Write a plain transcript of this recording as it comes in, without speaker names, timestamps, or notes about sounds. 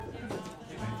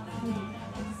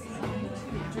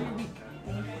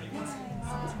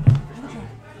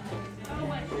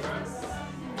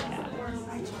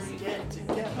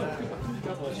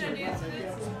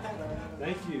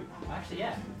Actually,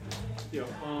 yeah. Yo,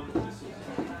 this is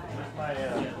my,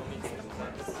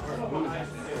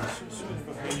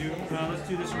 you, let's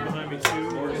do this one behind me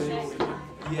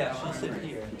too. Yeah, she'll sit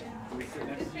here.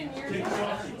 Take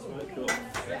coffee.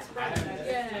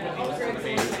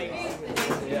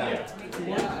 Yeah.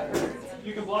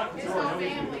 You can block the door. Nobody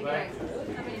can go back.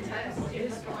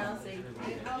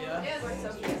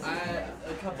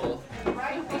 A couple.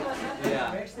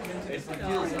 Yeah. It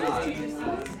feels odd.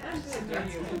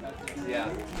 Yeah.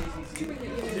 Can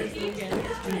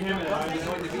you hand me that? It's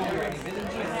going to be here any minute.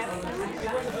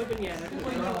 It wasn't open yet.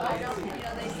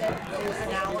 They said it was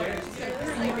an hour.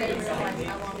 Like they were like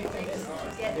how long it takes to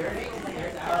get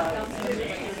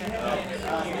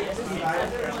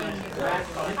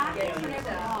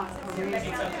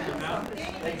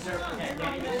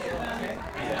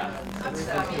I'm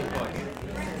sorry.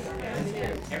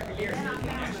 Every year,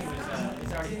 actually,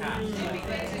 it's already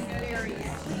passed.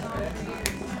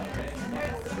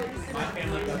 My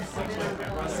family was such like my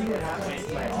brother.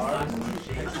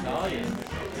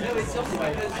 No, it's something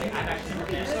because I've actually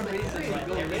for some reason you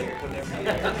go limp whenever you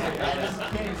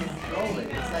can't control it.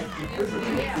 It's like you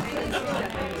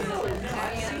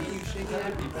shake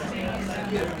other people.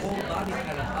 Your whole body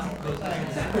kind of up goes up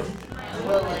and down.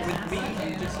 Well, like with me,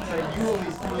 you just you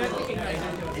always feel when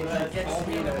it gets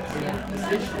me in a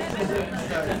position to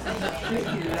start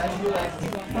shaking, and I feel like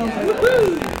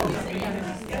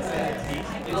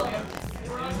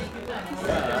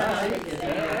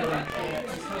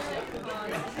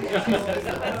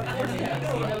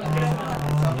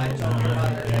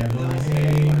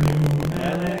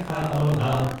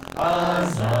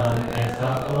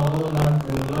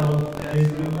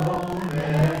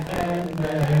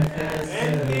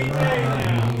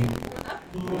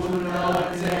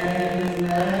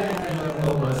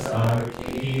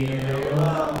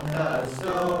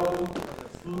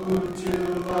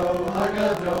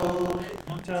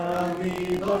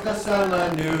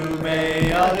Salanu,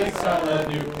 me Alex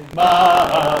Salanu,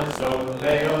 Ma'aso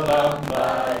Leolam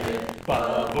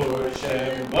Babur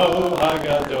Shemo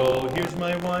Hagadol. Here's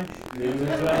my wine.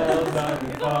 Luzel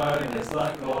Zanfarnes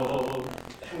Lakol.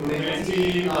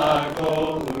 Umeti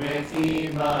Makol, Umeti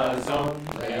Mazon.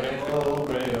 Leolam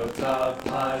Reotav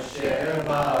Hasher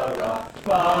Bara.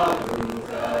 Baruch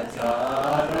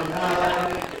Atah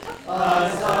Adonai.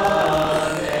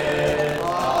 Azan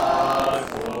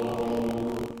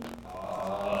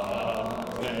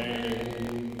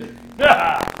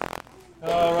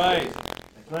all right.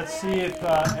 Let's see if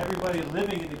everybody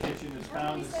living in the kitchen has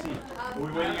found a seat. Are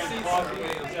we waiting on coffee?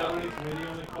 Waiting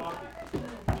on the coffee.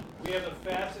 We have the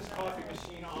fastest coffee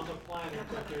machine on the planet,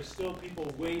 but there's still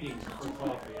people waiting for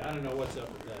coffee. I don't know what's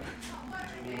up with that.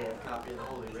 you need a copy of the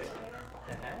Holy Writ.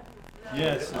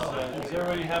 Yes. Does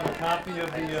everybody have a copy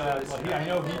of the? Well, I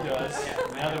know he does.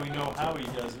 Now that we know how he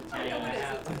does it.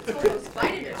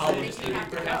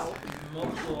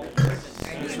 multiple.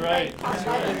 That's right. That's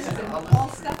right. All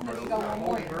stuff that you go on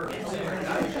more.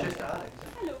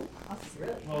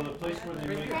 Well, the place where they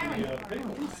make the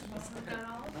pickles.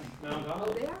 Mount Oh,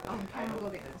 Olive. there? Oh, I will go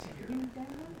there.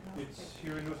 It's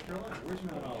here in North Carolina. Where's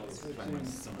Mount Olive? It's in, I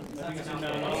think it's in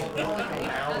Mount Olive.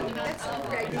 That's so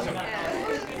great.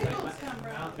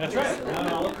 That's right.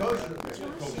 Mount Olive. Kosher. That's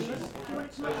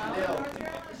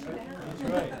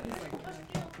right.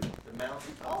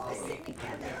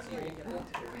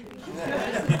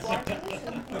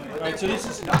 All right, so this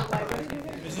is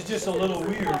just a little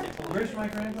weird. Where's my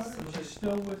granddaughter? She's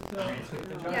still with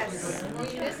Yes,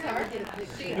 we miss her.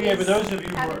 Well, yeah, but those of you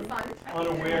who having are fun.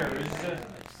 unaware, is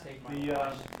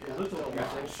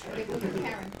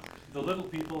Karen. the little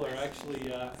people are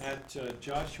actually at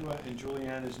Joshua and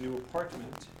Juliana's new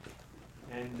apartment,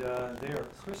 and they are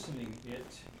christening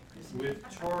it with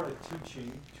Torah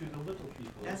teaching to the little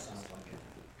people.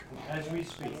 As we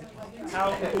speak.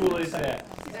 How cool is that?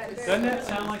 Doesn't that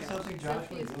sound like something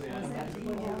Joshua and Juliana?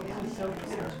 It's so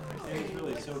cool. It's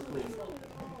really so cool.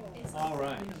 All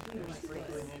right.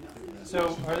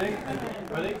 So are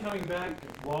they coming back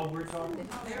while we're talking?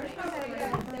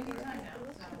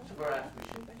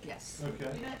 Yes.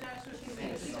 Okay.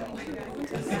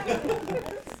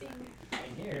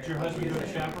 Did your husband go to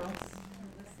chaperone?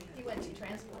 He went to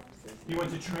transport. He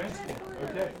went to transport.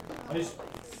 Okay. I just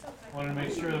wanted to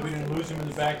make sure that we didn't lose him in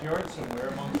the backyard somewhere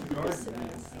amongst the garden.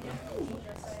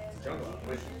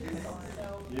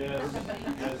 Yes,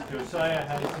 yes, Josiah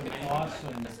has some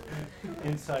awesome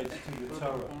insights to the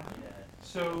Torah.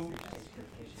 So,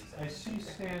 I see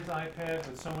Stan's iPad,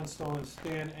 but someone's stolen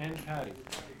Stan and Patty.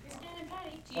 Stan and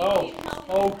Patty, do you Oh, need help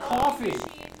oh, with coffee.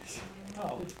 machine?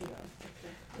 Oh,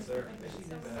 Sir,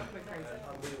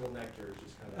 unbelievable nectar is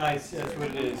just kind of. That's what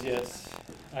it is, yes.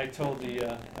 I told the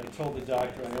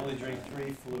doctor I only drink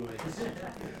 3 fluids: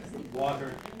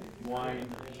 water, wine,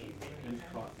 and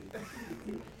coffee.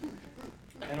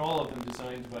 And all of them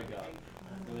designed by God.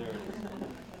 So there it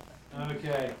is.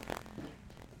 Okay.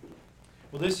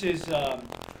 Well, this is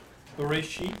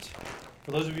Bereshit.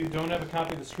 For those of you who don't have a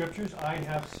copy of the scriptures, I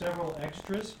have several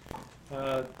extras.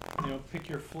 Pick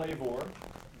your flavor.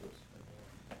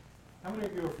 How many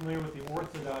of you are familiar with the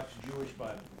Orthodox Jewish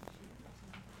Bible?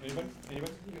 Anybody?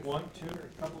 Anybody? 1, 2, a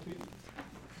couple people?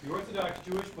 The Orthodox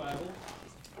Jewish Bible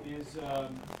is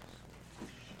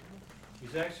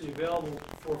actually available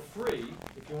for free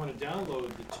if you want to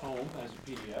download the tome as a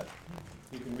PDF.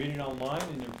 You can read it online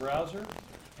in your browser,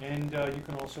 and you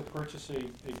can also purchase a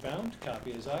bound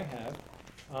copy, as I have.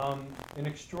 An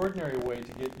extraordinary way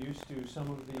to get used to some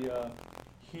of the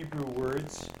Hebrew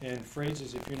words and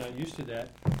phrases if you're not used to that.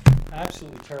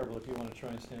 Absolutely terrible if you want to try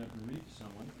and stand up and read to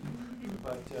someone,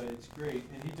 but it's great.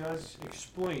 And he does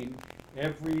explain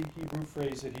every Hebrew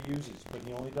phrase that he uses, but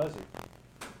he only does it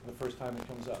the first time it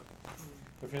comes up.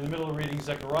 If you're in the middle of reading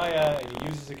Zechariah and he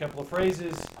uses a couple of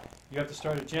phrases, you have to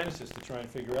start at Genesis to try and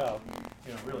figure out,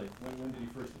 really, when did he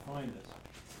first define this?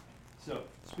 So,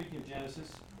 speaking of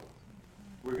Genesis,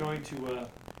 we're going to,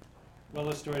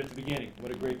 let's start at the beginning.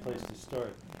 What a great place to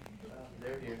start.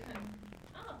 They're here.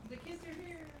 Oh, the kids are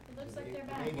here. It looks like they're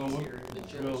back. Well,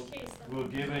 we'll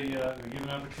give an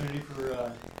opportunity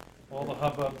for all the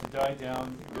hubbub to die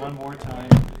down one more time.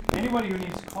 Anybody who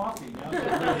needs coffee, now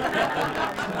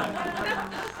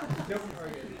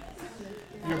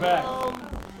you're back.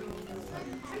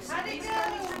 How'd it go?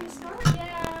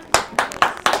 Yeah.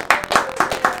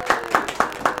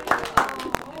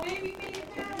 Baby made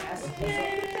it back.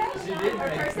 She did Our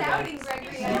make first it back. outing,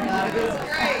 Gregory. That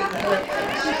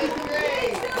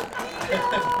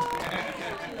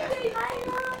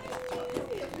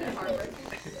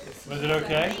was Was it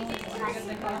okay?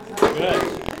 Good.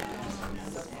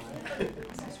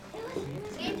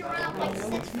 We had to run up like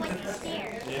 6 flights of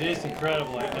stairs. It is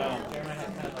incredible, I know.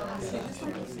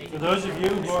 For those of you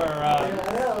who are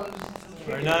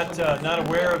not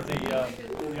aware of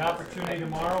the opportunity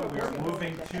tomorrow, we are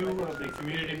moving 2 of the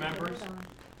community members.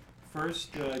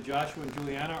 First, Joshua and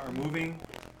Juliana are moving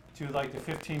to like the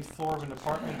 15th floor of an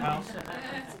apartment house,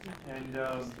 and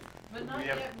But not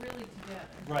yet really together.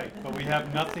 right, but we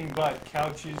have nothing but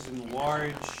couches and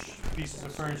large pieces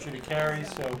of furniture to carry.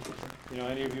 So,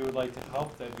 any of you would like to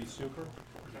help, that'd be super.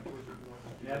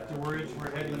 Afterwards,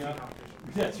 we're heading up.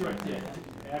 That's right. Yeah.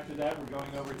 After that, we're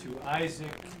going over to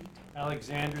Isaac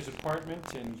Alexander's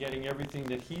apartment and getting everything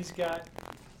that he's got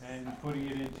and putting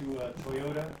it into a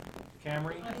Toyota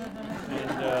Camry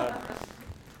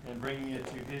and bringing it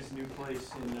to his new place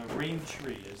in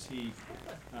Raintree as he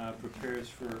prepares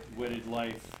for wedded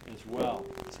life as well.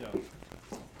 So,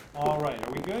 all right,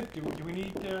 are we good? Do we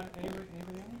need anybody else?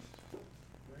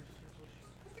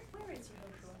 Where is your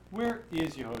Joshua? Where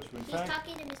is Yehoshua? In He's fact,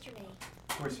 talking to Mr. May.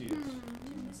 of course he is. To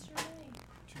Mr. Ray.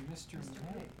 To Mr. May.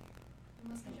 It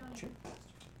must be Johnny. Chip.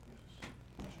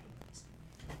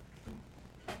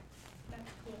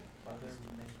 That's cool.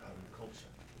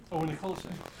 Oh, Nicole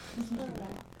said.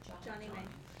 Johnny May.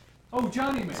 Oh,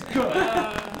 Johnny May. Good.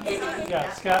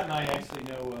 Yeah, Scott and I actually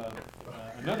know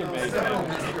another May.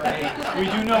 We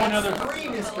do know another.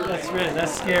 That's right.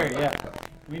 That's scary. Yeah.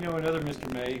 We know another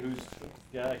Mr. May who's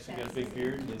actually got a big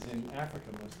beard and is in Africa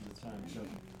most of the time. So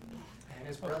And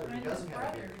his brother, he And his doesn't have a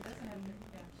brother beard. doesn't have a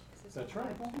that's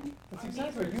right. That's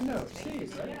exactly what you know.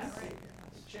 Steve, right? Yeah, right.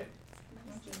 Chip.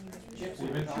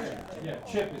 Steve and Chip. Yeah,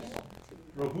 Chip is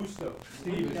Robusto.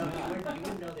 Steve is not. You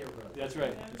wouldn't know they were brothers. That's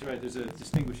right. That's right. There's a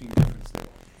distinguishing difference there.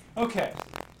 Okay.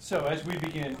 So as we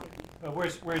begin,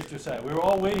 where's Josiah? We were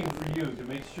all waiting for you to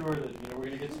make sure that we're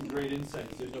going to get some great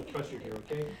insights. There's no pressure here.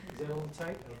 Okay? Is that a little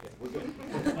tight? Okay, we're good.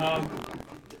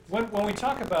 When we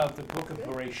talk about the book of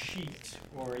Bereshit,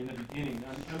 or in the beginning,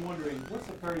 I'm wondering what's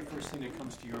the very first thing that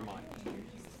comes to your mind?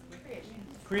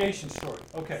 Creation story.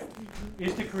 Okay.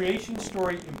 Is the creation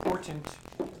story important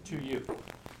to you?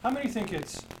 How many think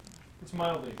it's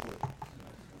mildly important?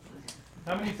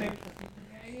 How many think,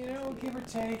 give or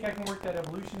take, I can work that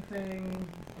evolution thing,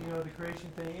 the creation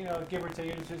thing, give or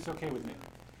take, it's okay with me.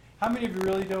 How many of you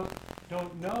really don't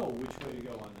know which way to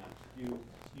go on that?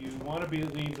 You want to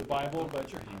believe the Bible, but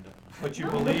you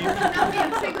believe.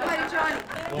 Say goodbye to Johnny.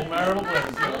 Little marital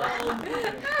bliss.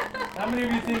 How many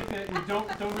of you think that you don't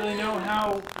really know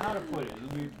how to put it?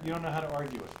 You don't know how to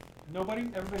argue it. Nobody?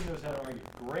 Everybody knows how to argue.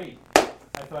 Great.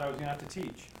 I thought I was going to have to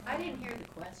teach. I didn't hear the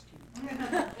question.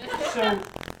 So,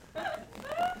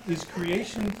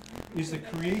 is the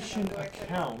creation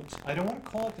account, I don't want to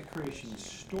call it the creation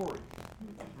story.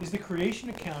 Is the creation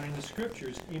account in the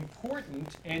scriptures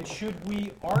important, and should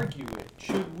we argue it?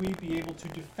 Should we be able to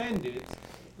defend it?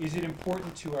 Is it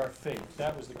important to our faith?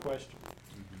 That was the question.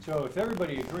 So if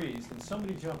everybody agrees, then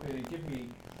somebody jump in and give me,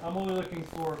 I'm only looking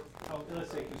for,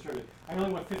 let's say conservative, I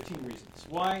only want 15 reasons.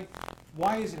 Why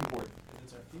is it important?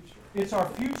 It's our future. It's our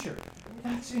future.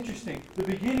 That's interesting. The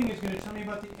beginning is going to tell me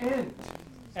about the end.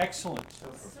 Excellent.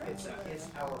 It's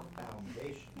our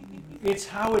foundation. It's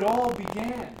how it all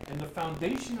began, and the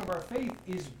foundation of our faith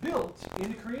is built in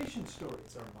the creation story.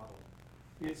 It's our model.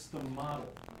 It's the model.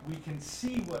 We can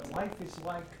see what life is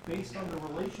like based on the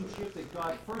relationship that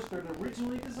God first had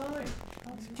originally designed.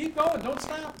 Keep going, don't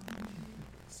stop.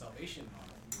 Salvation model.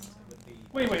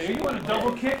 Wait, are you on a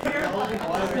double kick here?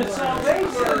 The We're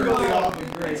salvation really off the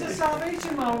model. grid. It's a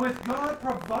salvation model with God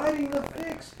providing the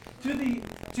fix to the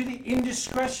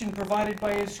indiscretion provided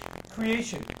by His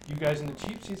creation. You guys in the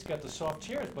cheap seats got the soft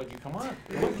chairs, but you come on,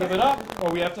 give it up,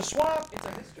 or we have to swap. It's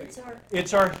our history.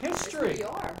 It's our It's who history. we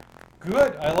are.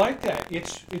 Good, I like that.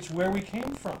 It's where we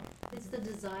came from. It's the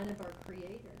design of our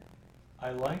Creator. I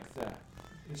like that.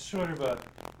 It's sort of a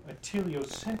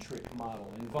teleocentric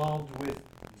model involved with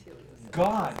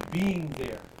God being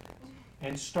there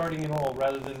and starting it all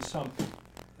rather than some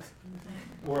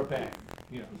or a bang.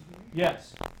 You know.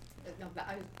 Yes. No, but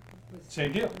I was.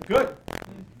 Same deal. Good.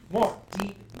 More.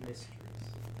 Deep mysteries.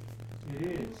 It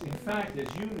is. In fact, as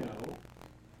you know,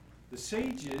 the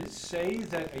sages say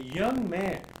that a young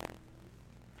man,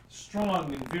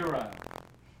 strong and virile,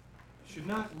 should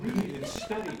not read and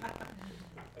study.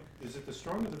 Is it the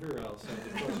strong or the virile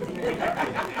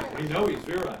side? We know he's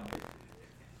virile.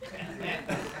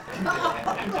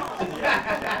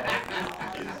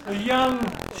 The young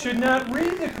should not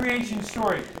read the creation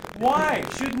story. Why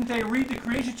shouldn't they read the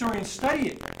creation story and study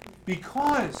it?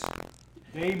 Because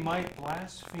they might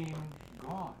blaspheme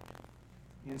God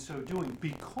in so doing,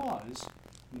 because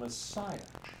Messiah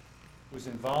was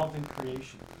involved in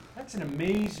creation. That's an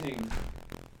amazing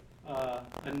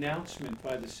announcement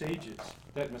by the sages,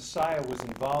 that Messiah was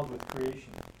involved with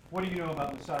creation. What do you know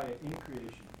about Messiah in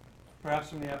creation? Perhaps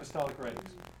from the apostolic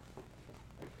writings.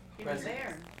 He was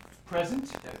there.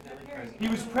 Present? Definitely present. He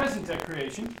was present at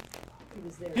creation. He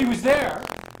was there. He was there.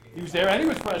 He was there and he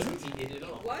was present. He did it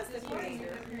all. Was the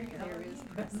creator. There is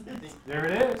present. There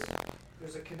it is.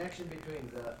 There's a connection between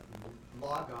the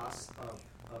logos of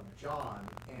John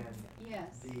and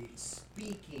Yes. the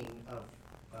speaking of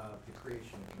the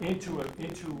creation. Into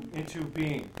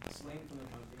being. Slain from the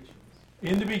foundations.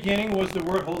 In the beginning was the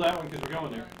Word. Hold that one because we're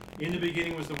going there. In the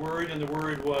beginning was the Word, and the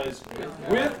Word was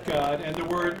with God, and the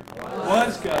Word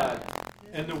was God.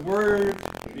 And the Word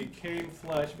became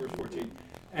flesh, verse 14,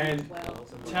 and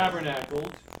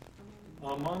tabernacled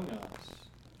among us.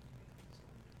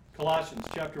 Colossians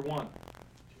chapter 1,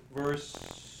 verse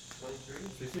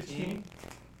 16,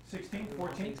 16,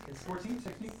 14, 14,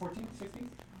 16, 14, 16.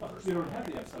 Oh, we don't have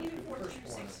the outside.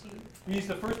 He's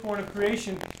the firstborn of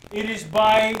creation. It is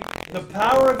by the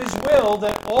power of His will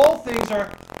that all things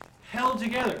are held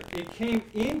together. It came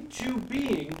into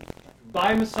being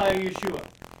by Messiah Yeshua.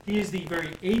 He is the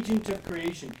very agent of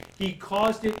creation. He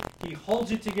caused it. He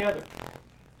holds it together.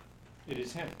 It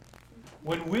is Him.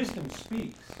 When wisdom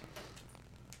speaks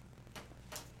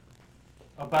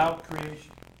about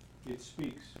creation, it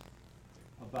speaks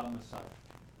about Messiah,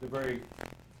 the very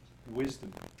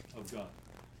wisdom of God.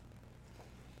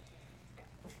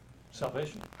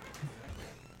 Salvation.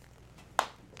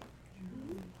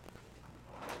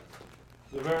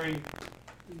 The very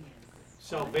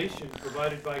salvation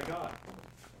provided by God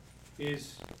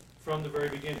is from the very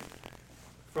beginning,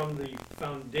 from the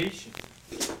foundation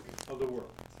of the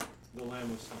world. The Lamb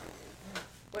was slain.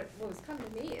 What was coming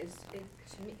to me is, to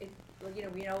me, well, you know,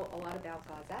 we know a lot about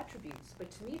God's attributes,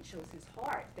 but to me it shows His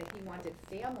heart, that He wanted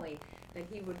family, that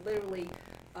He would literally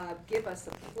give us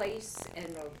a place and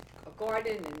a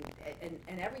garden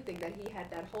and everything, that He had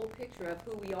that whole picture of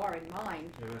who we are in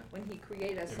mind when He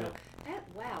created us. Amen. So that,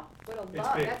 wow, what a It's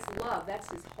love, big. that's love, that's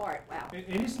His heart, wow. And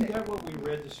isn't that what we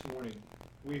read this morning?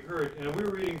 We heard, and we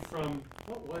were reading from,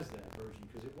 what was that version?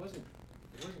 Because it wasn't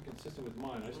consistent with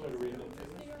mine. I started reading it.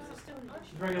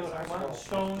 Regular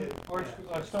stone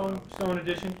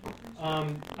edition.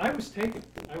 I was taken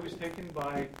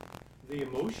by the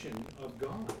emotion of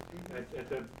God. At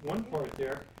the one part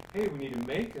there, hey, we need to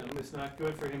make him. It's not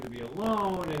good for him to be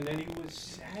alone. And then he was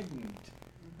saddened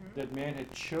that man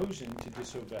had chosen to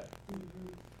disobey.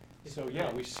 So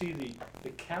yeah, we see the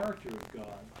character of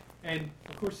God. And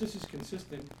of course, this is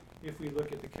consistent if we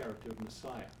look at the character of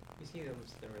Messiah. You see, there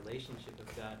was the relationship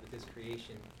of God with His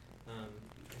creation I'm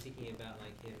thinking about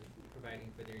like him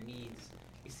providing for their needs.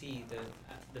 You see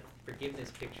the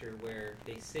forgiveness picture where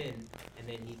they sin, and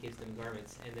then he gives them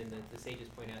garments, and then the sages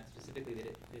point out specifically that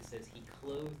it says he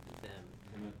clothed them.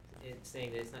 Amen. It's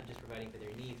saying that it's not just providing for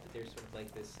their needs, but there's sort of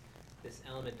like this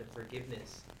element of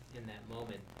forgiveness in that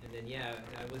moment. And then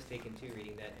I was taken too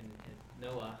reading that in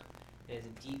Noah. There's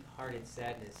a deep-hearted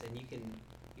sadness, and you can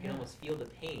almost feel the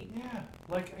pain. Yeah,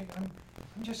 like I'm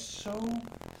just so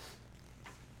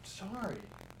sorry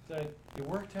that it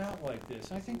worked out like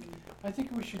this. I think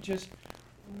we should just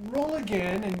roll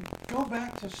again and go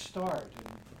back to start.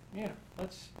 And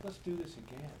let's do this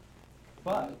again.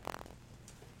 But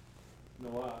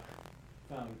Noah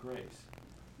found grace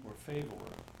or favor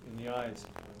in the eyes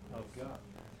of God.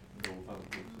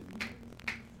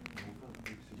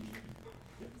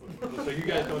 So you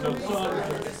guys don't know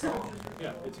the song?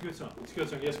 Yeah, it's a good song. It's a good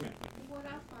song. Yes, ma'am. What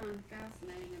I find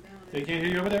fascinating about it. They can't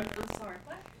hear you over there? I'm sorry.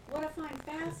 What I find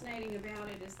fascinating about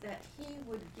it is that he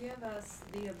would give us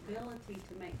the ability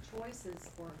to make choices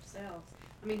for ourselves.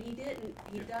 I mean, he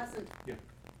doesn't,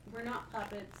 we're not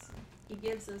puppets. He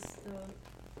gives us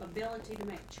the ability to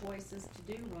make choices to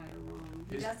do right or wrong.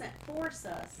 He doesn't force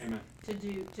us to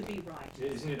be right.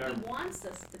 Isn't it he wants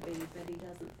us to be, but he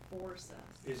doesn't force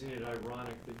us. Isn't it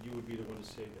ironic that you would be the one to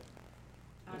say that?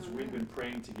 As we've know. been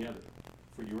praying together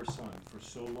for your son for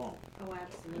so long. Oh,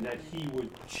 absolutely. And that he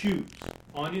would choose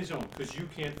on his own, because you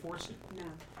can't force him. No.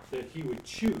 That he would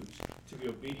choose to be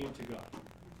obedient to God.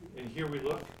 And here we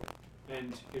look,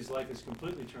 and his life is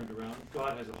completely turned around.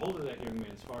 God has a hold of that young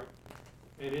man's heart.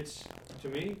 And it's, to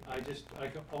me, I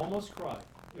can almost cry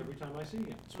every time I see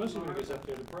him, especially when he goes up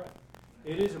there to pray.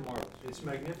 It is a marvel. It's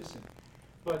magnificent.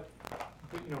 But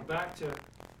back to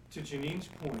Janine's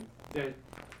point, that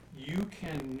you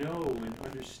can know and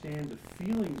understand the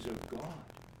feelings of God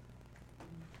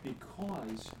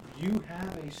because you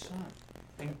have a son,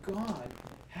 and God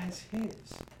has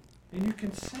his. And you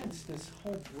can sense this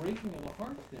whole breaking of the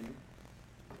heart thing.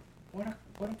 What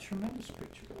a tremendous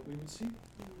picture that we would see.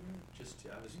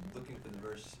 I was looking for the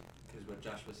verse, because what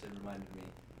Joshua said reminded me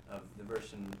of the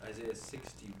verse in Isaiah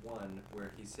 61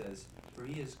 where he says, "For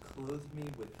he has clothed me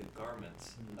with the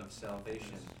garments of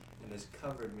salvation and has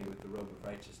covered me with the robe of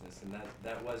righteousness." And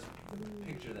that was the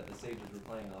picture that the sages were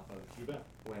playing off of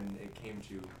when it came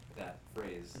to that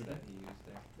phrase that he used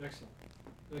there. Excellent.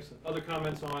 Excellent. Other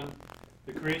comments on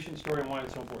the creation story and why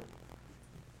it's so important?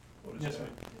 Yes,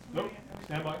 ma'am. Nope.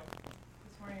 Stand by.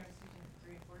 This morning I was teaching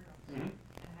 3 and 4-year-olds. And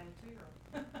I had a 2-year-old.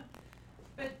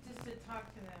 But just to talk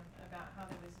to them about how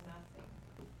there was nothing.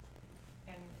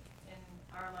 And in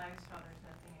our lives, how there's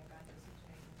nothing, and God does such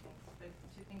amazing things. But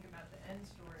to think about the end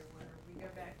story where we go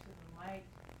back to the light,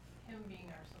 him being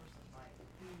our source of light,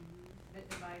 that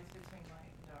divides between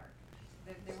light and dark.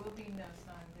 That there will be no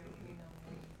sun, there will be no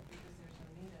moon, because there's no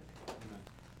need of it.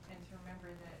 And to remember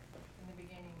that in the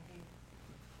beginning,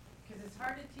 because it's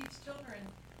hard to teach children,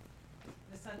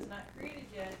 the sun's not created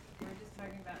yet, we're just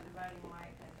talking about dividing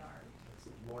light and dark.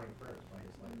 It's the morning prayer, light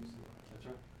is light, you see. That's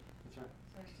right. That's right.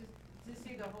 So it's just to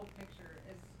see the whole picture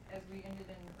as we ended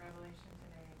in Revelation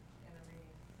today in the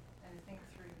reading, and to think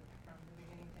through from the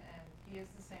beginning to end. He is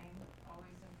the same,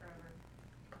 always and forever,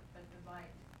 but the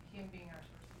light, him being our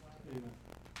source of light. Amen.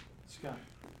 Scott.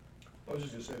 I was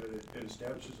just going to say that it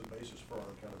establishes a basis for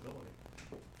our accountability.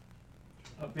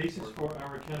 A basis for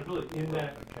our accountability in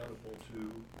that accountable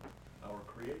to our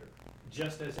Creator.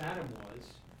 Just as Adam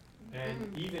was,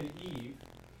 and even Eve,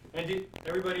 and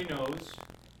everybody knows,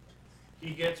 he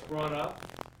gets brought up,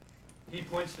 he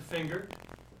points the finger,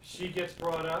 she gets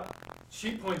brought up,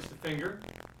 she points the finger,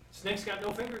 snake's got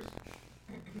no fingers.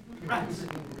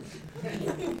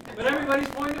 But everybody's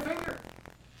pointing a finger.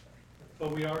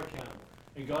 But we are accountable,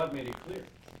 and God made it clear.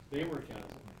 They were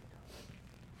accountable.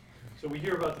 So we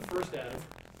hear about the first Adam,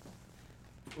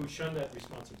 who shunned that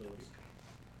responsibility.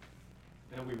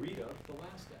 And we read of the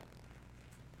last Adam,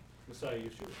 Messiah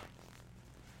Yeshua,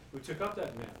 who took up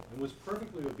that mantle and was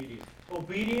perfectly obedient.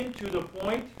 Obedient to the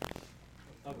point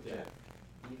of death.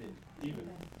 Even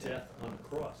death on a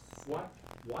cross. Why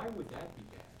would that be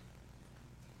bad?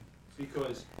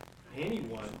 Because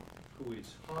anyone who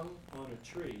is hung on a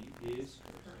tree is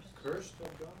cursed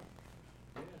of God.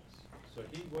 Yes. So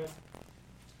he went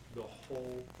the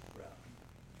whole route.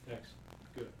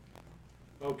 Excellent. Good.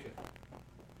 Okay.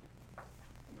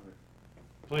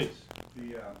 Please.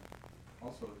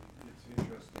 Also, it's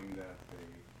interesting that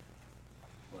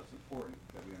it's important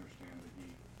that we understand that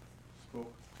he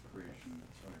spoke creation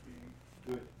into being.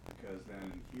 Good. Because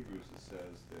then in Hebrews it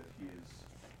says that he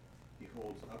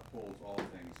upholds all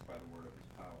things by the word of his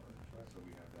power. Right. So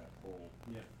we have that whole,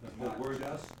 the not word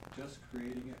just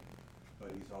creating it,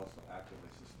 but he's also actively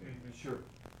sustaining. Sure.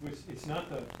 It's not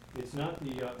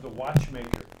the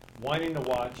watchmaker winding the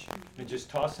watch and just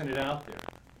tossing it out there.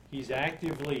 He's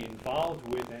actively involved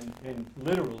with and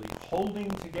literally holding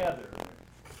together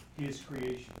his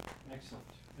creation. Excellent,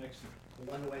 excellent.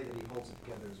 One way that he holds it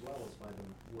together as well is by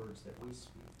the words that we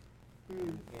speak.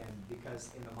 And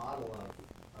because in the model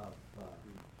of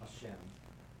Hashem,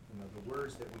 the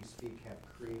words that we speak have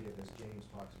creative, as James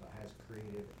talks about, has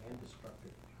creative and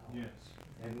destructive power. Yes.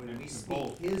 And when we speak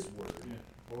both. his word,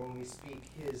 Yeah. or when we speak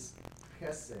his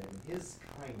chesed, his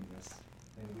kindness,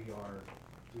 then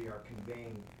we are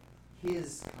conveying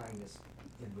his kindness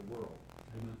in the world.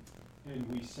 And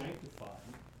we sanctify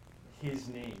his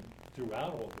name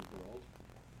throughout all the world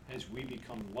as we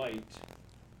become light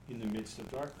in the midst of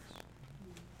darkness.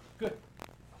 Good.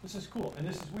 This is cool. And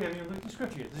we haven't even looked at the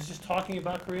scripture yet. This is just talking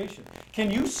about creation. Can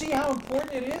you see how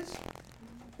important it is?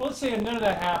 Well, let's say none of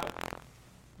that happened.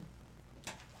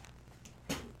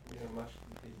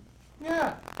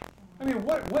 Yeah. I mean,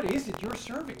 what is it you're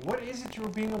serving? What is it you're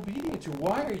being obedient to?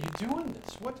 Why are you doing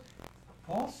this? What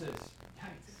Paul says,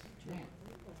 yikes, man,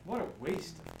 what a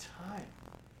waste of time.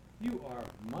 You are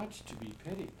much to be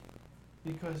pitied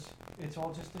because it's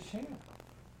all just a sham.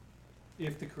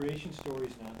 If the creation story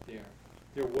is not there,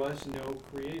 there was no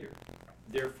creator.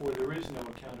 Therefore, there is no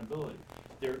accountability.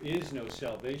 There is no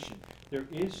salvation. There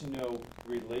is no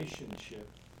relationship.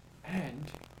 And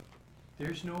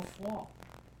there's no flaw.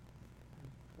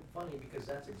 Funny, because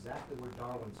that's exactly where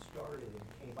Darwin started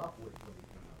and came up with what he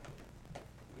came up with.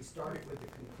 He started with the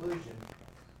conclusion,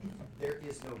 there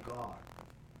is no God.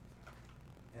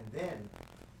 And then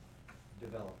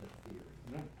developed a theory.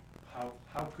 Yeah.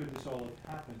 How could this all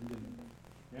have happened?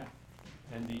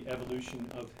 And the evolution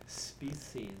of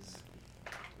species.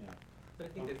 Yeah. But I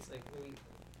think that's like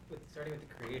starting with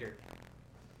the creator,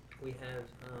 we have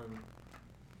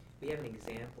an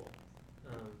example.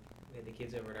 We had the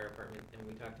kids over at our apartment, and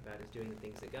we talked about is doing the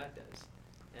things that God does,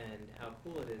 and how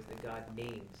cool it is that God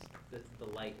names the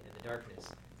light and the darkness,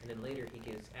 and then later He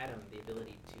gives Adam the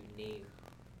ability to name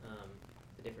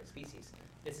the different species.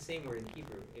 It's the same word in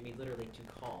Hebrew. It means literally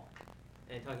to call,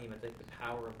 and talking about like the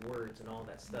power of words and all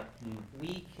that stuff.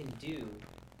 We can do,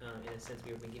 in a sense,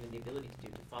 we have been given the ability to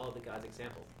follow the God's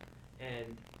example,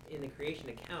 and in the creation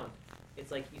account,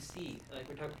 it's like you see, like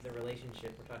we're talking about the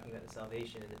relationship, we're talking about the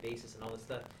salvation and the basis and all this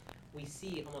stuff. We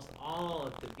see almost all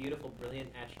of the beautiful, brilliant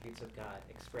attributes of God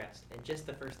expressed in just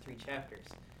the first 3 chapters.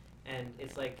 And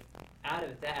it's like, out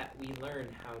of that, we learn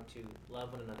how to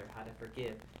love one another, how to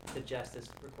forgive, the justice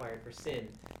required for sin.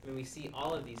 I mean, we see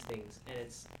all of these things, and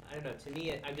it's, I don't know, to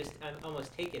me, I'm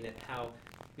almost taken at how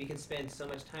we can spend so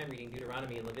much time reading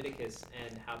Deuteronomy and Leviticus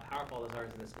and how powerful those are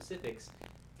in the specifics,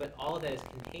 but all of that is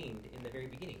contained in the very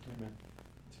beginning. Amen.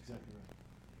 That's exactly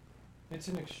right. It's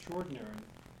an extraordinary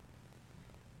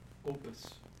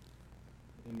opus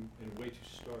and way to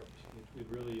start. It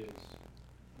really is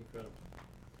incredible.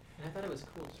 And I thought it was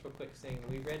cool, just real quick, saying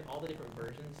we read all the different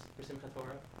versions for Simchat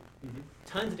Torah,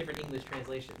 tons of different English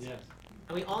translations. Yes.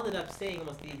 And we all ended up saying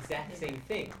almost the exact same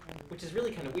thing, which is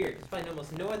really kind of weird, because I find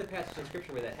almost no other passage in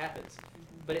Scripture where that happens.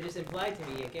 But it just implied to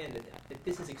me, again, that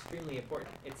this is extremely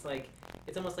important. It's like,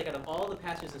 it's almost like out of all the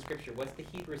passages in Scripture, what's the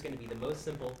Hebrew is going to be the most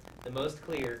simple, the most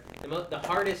clear, the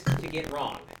hardest to get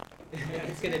wrong?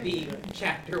 It's going to be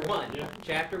chapter 1. Yeah.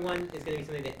 Chapter 1 is going to be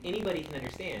something that anybody can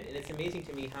understand. And it's amazing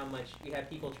to me how much you have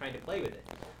people trying to play with it.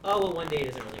 Oh, well, one day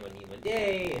doesn't really mean one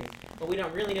day. And, well, we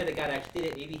don't really know that God actually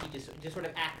did it. Maybe he just sort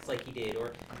of acts like he did.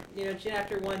 Or, you know,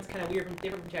 chapter 1's kind of weird,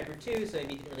 different from chapter 2, so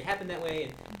maybe it didn't really happen that way.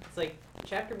 And it's like,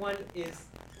 chapter 1 is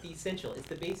the essential. It's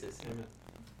the basis. Amen.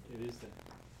 It is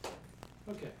that.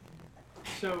 Okay.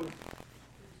 So,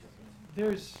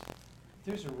 there's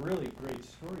a really great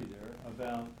story there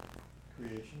about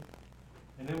creation.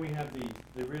 And then we have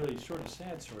the really sort of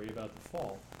sad story about the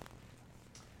fall.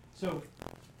 So,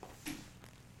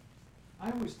 I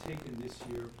was taken this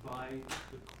year by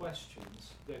the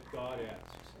questions that God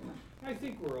asks. I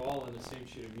think we're all on the same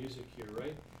sheet of music here,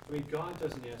 right? I mean, God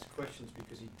doesn't ask questions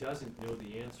because he doesn't know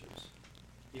the answers.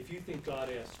 If you think God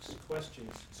asks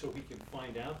questions so he can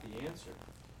find out the answer,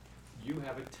 you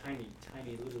have a tiny,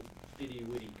 tiny little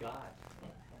bitty-witty God.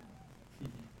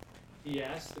 He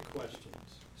asks the questions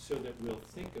so that we'll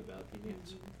think about the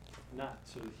answer, not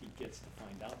so that he gets to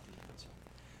find out the answer.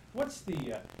 What's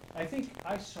the, I think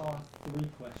I saw 3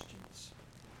 questions.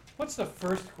 What's the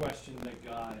first question that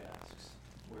God asks?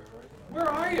 Where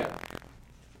are you?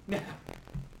 Now,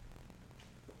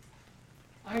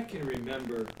 I can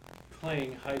remember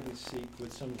playing hide and seek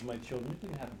with some of my children. It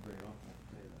didn't happen very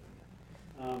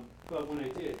often. But when I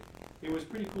did, it was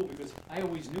pretty cool because I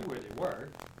always knew where they were.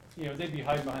 you know, they'd be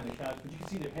hiding behind the couch, but you can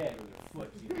see their head or their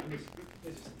foot. You know,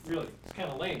 it's really, it's kind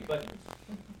of lame, but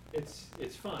it's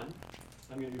fun.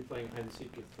 I'm going to be playing hide and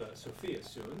seek with Sophia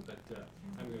soon, but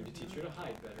I'm going to teach her to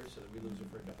hide better so that we lose her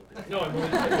for a couple of days. No, I'm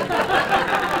really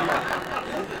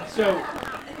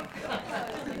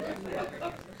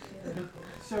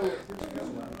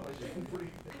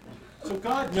So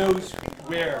God knows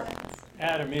where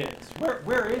Adam is.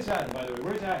 Where is Adam, by the way?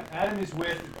 Where's Adam? Adam is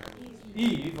with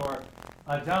Eve, or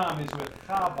Adam is with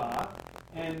Chava,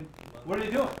 and what are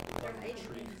they doing?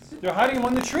 They're hiding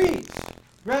among the trees.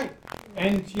 Right.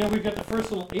 And, you know, we've got the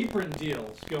first little apron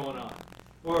deals going on.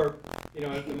 Or, you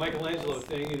know, the Michelangelo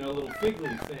thing, you know, a little fig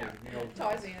leaf thing. You know,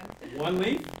 Tarzan. one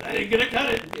leaf? That ain't gonna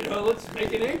cut it. You know, let's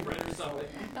make an apron or something.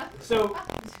 So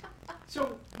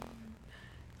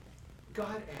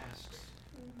God asks,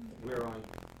 where are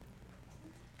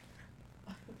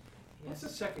you? What's the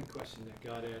second question that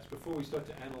God asks before we start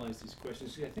to analyze these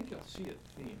questions? See, I think you'll see a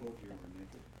theme.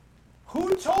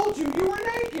 Who told you you were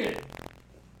naked?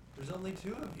 There's only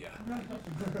two of you.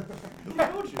 Who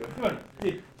told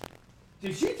you?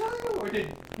 Did she tell you, or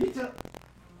did he tell?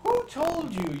 Who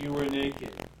told you you were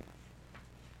naked?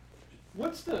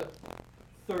 What's the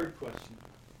third question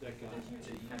that God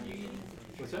asked?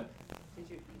 What's that?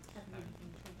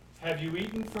 Have you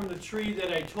eaten from the tree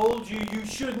that I told you you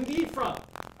shouldn't eat from?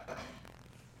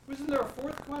 Wasn't there a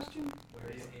fourth question?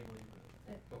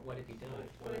 But what have you done?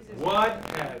 What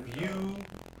have you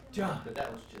done? But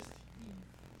that was just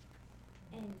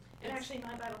And actually,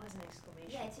 my Bible has an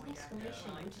exclamation. Yeah, it's an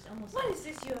exclamation, which is almost. What is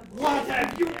this you have done? What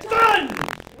have you done?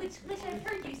 Which I've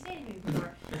heard you say to me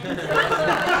before. And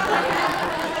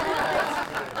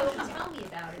don't tell me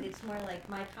about it. It's more like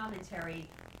my commentary.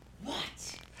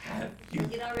 What? Have you?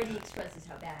 It already expresses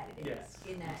how bad it is. Yes,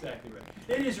 In that. exactly right.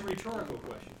 It is a rhetorical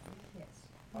question. Yes.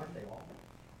 Aren't they all?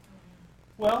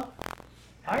 Well,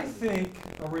 I think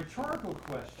a rhetorical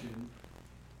question,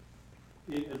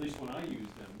 at least when I use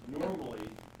them, normally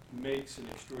makes an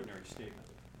extraordinary statement.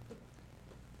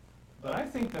 But I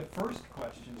think the first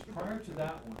questions prior to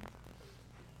that one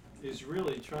is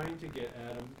really trying to get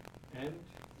Adam and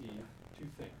Eve to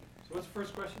think. So what's the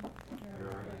first question?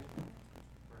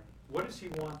 What does he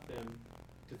want them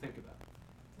to think about?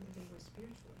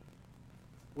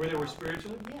 Where they were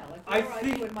spiritually? Yeah, like I where are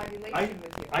think you in my relation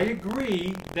with you? I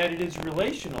agree that it is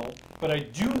relational, but I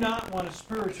do not want to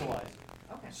spiritualize it.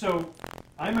 Okay. So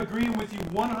I'm agreeing with you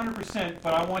 100%,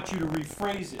 but I want you to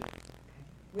rephrase it.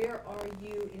 Where are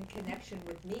you in connection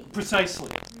with me?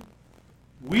 Precisely.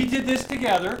 We did this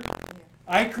together.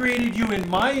 I created you in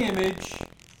my image.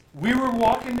 We were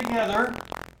walking together.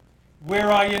 Where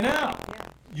are you now? Yeah.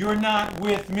 You're not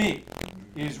with me,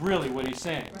 is really what he's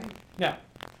saying. Right. Now,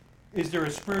 is there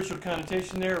a spiritual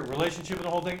connotation there, a relationship in the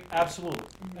whole thing? Absolutely.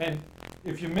 And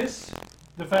if you miss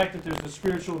the fact that there's a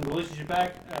spiritual and relationship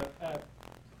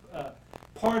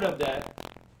part of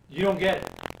that, you don't get it.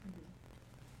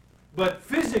 But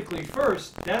physically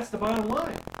first, that's the bottom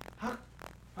line. How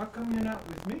come you're not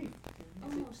with me?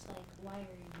 Almost like, why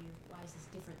is this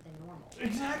different than normal?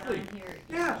 Exactly. I'm here,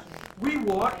 Yeah. We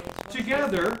walked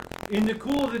together in the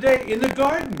cool of the day in the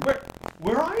garden.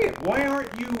 Where are you? Why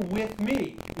aren't you with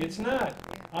me? It's not.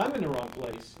 I'm in the wrong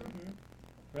place.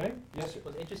 Right? Yes, sir.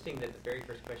 Well, it's interesting that the very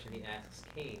first question he asks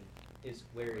Cain is,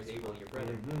 where is Abel, your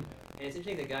brother? Mhm. And it's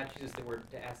interesting that God chooses the word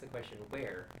to ask the question,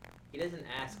 where. He doesn't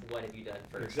ask, what have you done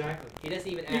first? Exactly. He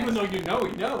doesn't even ask. Even though you know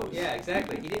he knows. Yeah,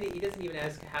 exactly. He doesn't even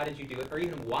ask, how did you do it, or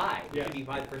even why, which Yeah. would be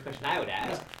probably the first question I would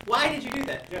ask. Why did you do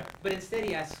that? Yeah. But instead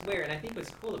he asks where, and I think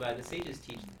what's cool about it, the sages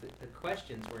teach that the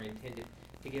questions were intended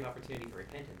to give opportunity for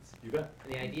repentance. You bet.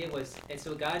 And the idea was, and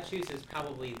so God chooses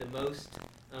probably the most,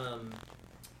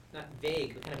 not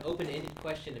vague, but kind of open-ended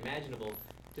question imaginable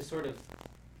to sort of,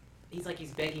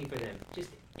 he's begging for them, just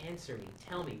answer me,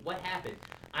 tell me, what happened?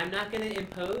 I'm not going to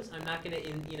impose, I'm not going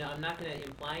to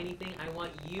imply anything, I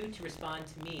want you to respond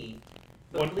to me,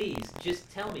 but please,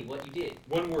 just tell me what you did.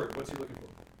 One word. What's he looking for?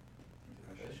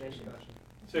 Confession.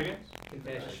 Say again?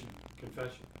 Confession.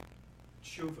 Confession.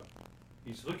 Tshuva.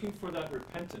 He's looking for that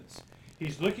repentance.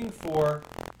 He's looking for,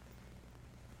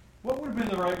 what would have been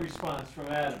the right response from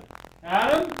Adam?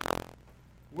 Adam,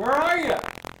 where are you? I'm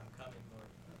coming,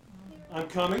 Lord. I'm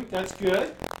coming. That's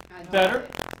good. I did Better.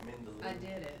 it. I'm in the I loop. did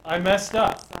it. I messed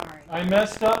up. Sorry. I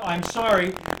messed up. I'm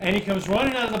sorry. And he comes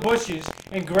running out of the bushes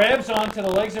and grabs onto the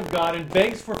legs of God and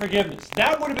begs for forgiveness.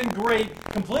 That would have been great.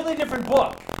 Completely different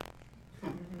book.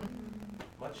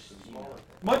 Much smaller.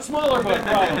 Much smaller book,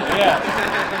 probably. Yeah.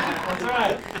 That's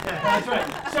right. That's right.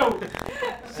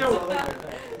 So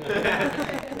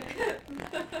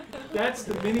that's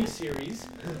the mini series,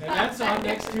 and that's on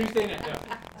next Tuesday night. No.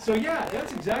 So yeah,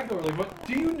 that's exactly what we're looking for.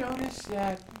 Do you notice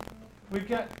that we've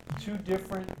got two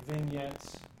different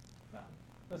vignettes? Well,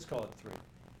 let's call it three.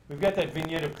 We've got that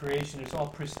vignette of creation, it's all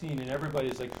pristine, and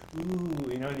everybody's like, ooh,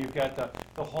 you know, and you've got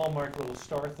the hallmark little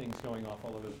star things going off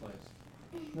all over the place.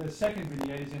 The second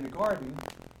vignette is in the garden.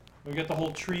 We've got the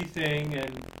whole tree thing,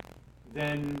 and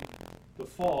then the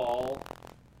fall.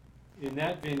 In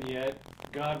that vignette,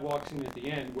 God walks in at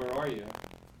the end, where are you?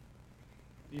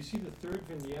 Do you see the third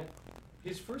vignette?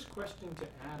 His first question to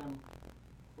Adam,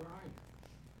 where are you?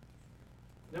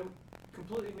 Then,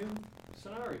 completely new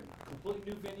scenario,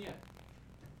 completely new vignette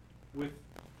with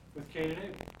Cain and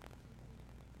Abel.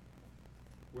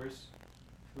 Where's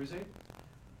Abel?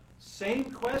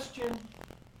 Same question.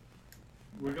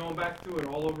 We're going back through it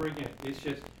all over again. It's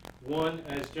just one,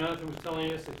 as Jonathan was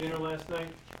telling us at dinner last night,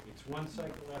 it's one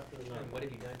cycle after another. And what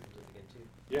have you done comes up again too.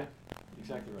 Yeah,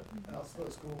 exactly right. And also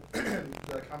at school,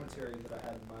 the commentary that I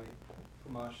had in my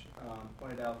Chumash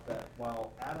pointed out that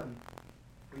while Adam,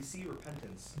 we see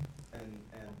repentance and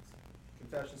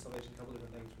confession, salvation, a couple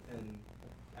different things in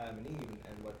Adam and Eve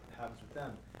and what happens with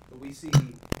them, but we see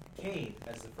Cain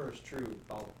as the first true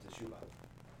Baal Teshuvah.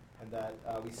 And that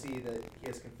we see that he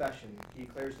has confession. He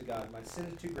declares to God, my sin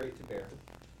is too great to bear.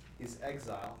 He's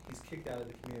exile. He's kicked out of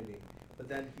the community. But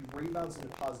then he rebounds into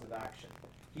positive action.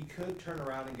 He could turn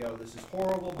around and go, this is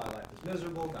horrible. My life is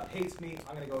miserable. God hates me.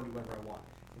 I'm going to go and do whatever I want.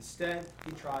 Instead,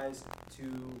 he tries to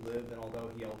live, and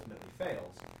although he ultimately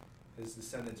fails, his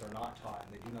descendants are not taught,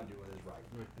 and they do not do what is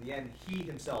right. In the end, he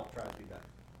himself tries to be better.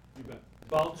 You bet.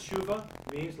 Baal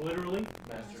Teshuvah means literally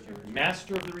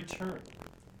master of the return.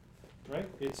 Right?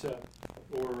 It's or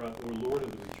Lord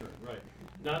of the Return, right?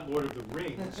 Not Lord of the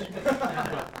Rings,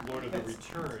 but Lord of the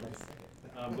Return.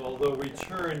 Although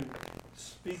return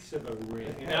speaks of a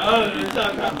ring. No, it's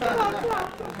not.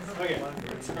 Okay. All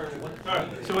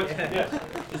right. So it's yes.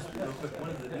 Just real quick, one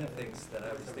of the neat things that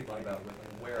I was thinking about with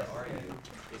 "Where are you?"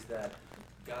 is that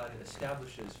God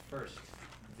establishes first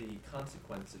the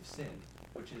consequence of sin,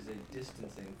 which is a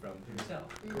distancing from Himself.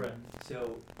 Correct.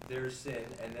 So there's sin,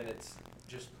 and then it's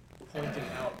just pointing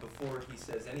out before he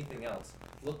says anything else,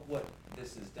 look what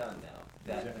this has done now,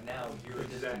 that Exactly. now you're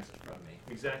distanced from me.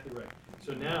 Exactly right.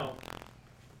 So now,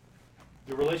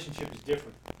 the relationship is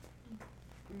different.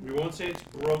 We won't say it's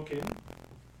broken.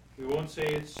 We won't say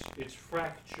it's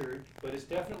fractured, but it's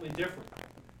definitely different.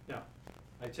 Now,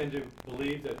 I tend to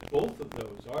believe that both of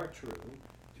those are true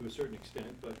to a certain extent,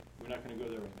 but we're not going to go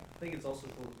there right now. I think it's also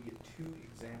cool that we get two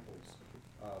examples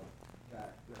of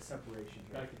that separation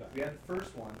here. Back to back. We had the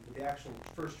first one with the actual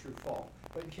first true fall.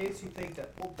 But in case you think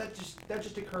that, well, that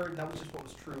just occurred, that was just what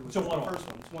was true. It's a was one-off. The first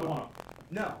one. It's It's a one-off. one-off.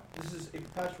 No, this is a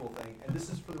perpetual thing, and this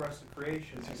is for the rest of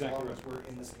creation, That's as exactly long right. as we're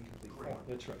in this incomplete form.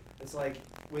 That's right. It's like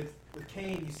with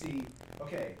Cain, you see,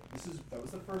 okay, that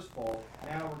was the first fall.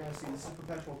 Now we're going to see this is a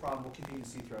perpetual problem. We'll continue to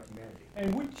see throughout humanity.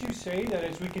 And wouldn't you say that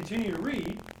as we continue to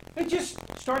read, it just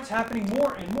starts happening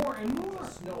more and more and more?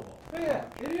 It's a snowball. Yeah,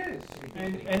 it is.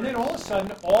 And then all of a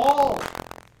sudden, all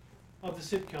of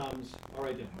the sitcoms are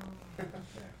identical.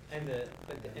 And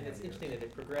it's interesting that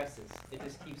it progresses. It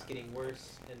just keeps getting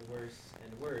worse and worse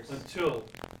and worse. Until,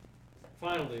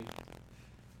 finally,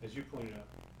 as you pointed out,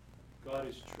 God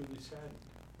is truly saddened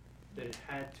that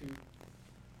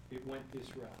it went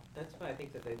this route. That's why I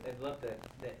think that I love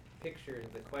that picture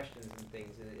and the questions and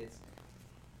things. And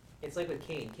it's like with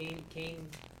Cain. Cain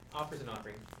offers an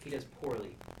offering. He does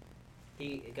poorly.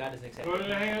 God doesn't accept it.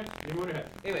 Hang on. You went ahead.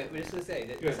 Anyway, we're just going to say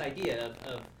that this idea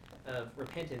of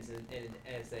repentance and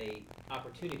as a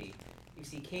opportunity. You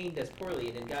see, Cain does poorly,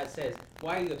 and then God says,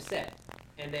 "Why are you upset?"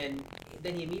 And then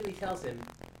he immediately tells him,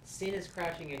 "Sin is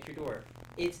crouching at your door.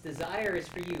 Its desire is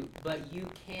for you, but you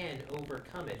can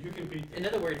overcome it." You can beat it. In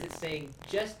other words, it's saying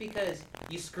just because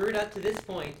you screwed up to this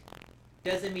point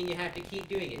doesn't mean you have to keep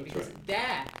doing it. That's Because right.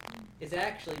 that is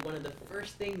actually one of the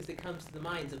first things that comes to the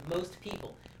minds of most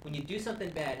people. When you do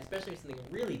something bad, especially something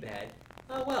really bad,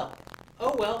 oh well,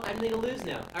 I'm going to lose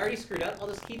now. I already screwed up, I'll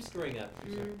just keep screwing up.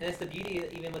 And that's the beauty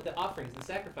even with the offerings and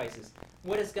sacrifices.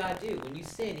 What does God do? When you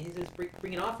sin, He says,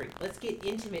 bring an offering. Let's get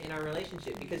intimate in our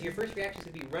relationship, because your first reaction is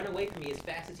going to be run away from me as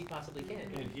fast as you possibly can.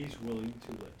 And He's willing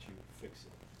to let you fix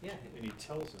it. Yeah. And He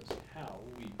tells us how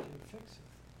we can fix it.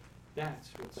 That's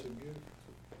what's so beautiful.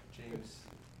 James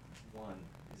 1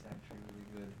 is actually really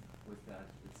good with that.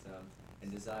 It's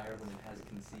and desire, when it has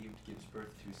conceived, gives birth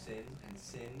to sin, and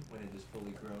sin, when it is fully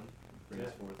grown, brings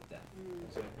Yeah. forth death.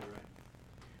 Exactly right.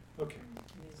 Okay.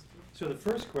 So the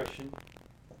first question,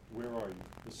 where are you?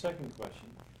 The second question,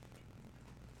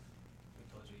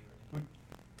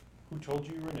 who told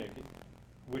you you were naked?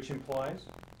 Which implies?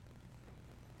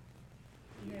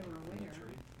 They were aware.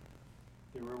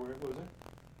 They were aware, what was it?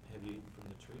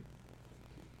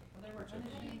 they were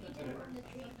unashamed of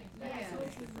Yeah,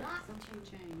 something. something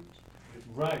changed.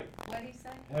 Right. What'd he say?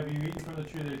 Have you eaten from the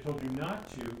tree that I told you not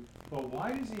to? But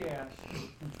why does he ask, who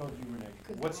told you you were naked?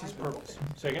 Because What's their his eyes were purpose?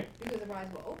 open. Say again? Because their eyes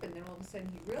were open, then all of a sudden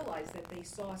he realized that they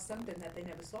saw something that they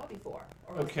never saw before.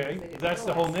 Or else Okay, they didn't that's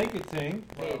the whole realize. naked thing.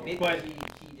 They admit But- that he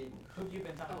didn't. Who you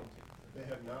been talking to? They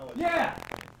have knowledge. Yeah,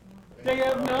 they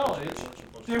have knowledge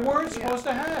they weren't supposed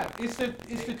to have. It's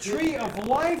the tree of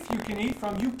life you can eat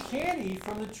from. You can't eat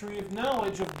from the tree of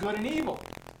knowledge of good and evil.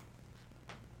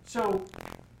 So,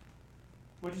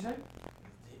 what'd you say?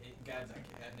 God's like,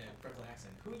 in a Brooklyn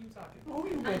accent. Who are you talking to? Who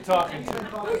you been talking to?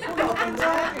 Who you been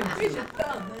talking to?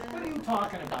 What are you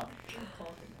talking about?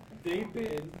 They've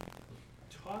been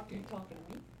talking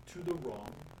to the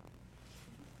wrong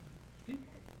people.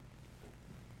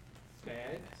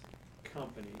 Bad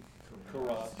company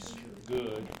corrupts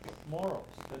good morals.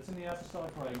 That's in the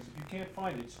apostolic writings. If you can't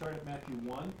find it, start at Matthew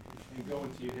 1 and go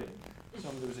until you hit it.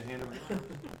 There was a hand over there.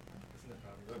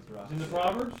 It's in the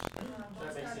Proverbs?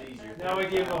 That makes it easier. Now I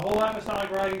gave the whole apostolic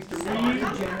writings to read.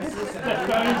 Genesis and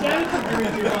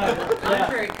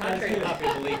Contrary to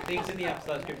popular belief, things in the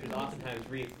apostolic scriptures oftentimes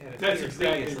have That's appeared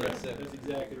exactly previously, right. so- That's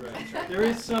exactly right. There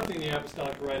is something in the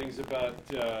apostolic writings about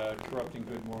corrupting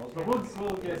good morals, but we'll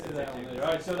get to that one later.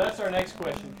 All right, so that's our next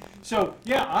question. So,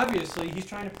 yeah, obviously, he's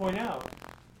trying to point out,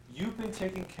 you've been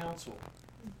taking counsel.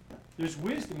 There's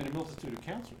wisdom in a multitude of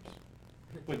counselors,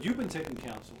 but you've been taking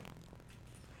counsel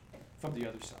from the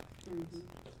other side. Mm-hmm.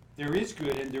 There is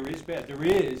good and there is bad. There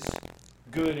is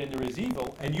good and there is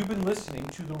evil, and you've been listening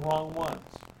to the wrong ones.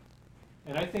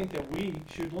 And I think that we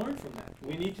should learn from that.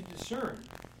 We need to discern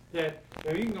that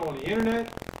you can go on the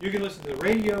internet, you can listen to the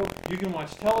radio, you can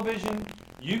watch television,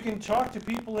 you can talk to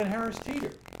people in Harris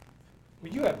Teeter,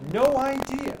 but you have no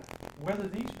idea whether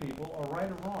these people are right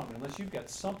or wrong unless you've got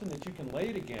something that you can lay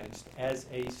it against as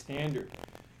a standard.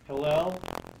 Hillel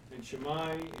and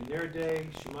Shammai, in their day,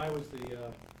 Shammai was the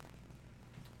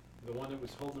one that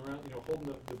was holding around,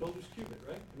 holding the builder's cubit,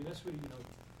 right? I mean, that's what,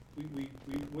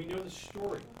 we know the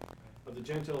story of the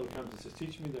Gentile who comes and says,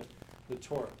 teach me the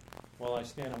Torah while I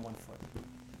stand on one foot.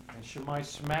 And Shammai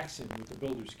smacks him with the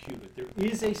builder's cubit. There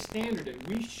is a standard, and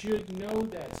we should know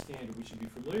that standard. We should be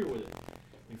familiar with it.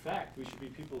 In fact, we should be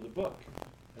people of the book,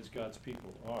 as God's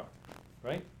people are,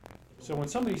 right? So when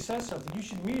somebody says something, you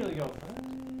should immediately go, it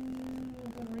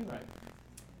doesn't read right.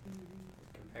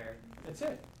 Compare. That's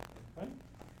it, right?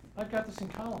 I've got this in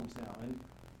columns now, and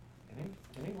it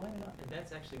ain't lining up. And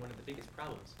that's actually one of the biggest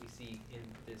problems we see in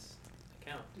this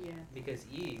account. Yeah. Because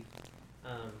Eve,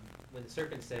 when the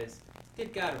serpent says,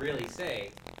 did God really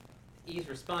say? Eve's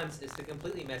response is to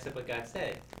completely mess up what God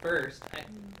said. First,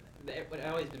 what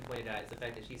I've always been pointed out is the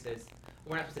fact that she says,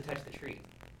 we're not supposed to touch the tree.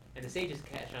 And the sages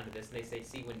catch on to this, and they say,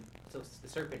 see, so the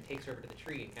serpent takes her over to the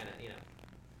tree and kind of,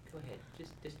 go ahead,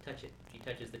 just touch it. She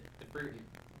touches the fruit, and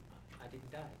I didn't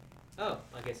die. Oh,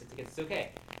 I guess it's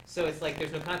okay. So it's like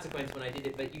there's no consequence when I did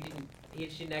it, but she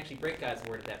didn't actually break God's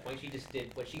word at that point. She just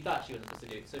did what she thought she was supposed to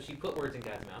do. So she put words in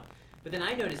God's mouth. But then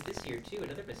I noticed this year, too,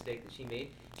 another mistake that she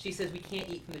made. She says we can't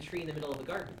eat from the tree in the middle of the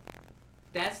garden.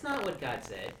 That's not what God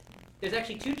said. There's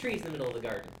actually two trees in the middle of the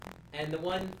garden. And the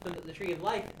one, the tree of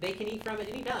life, they can eat from at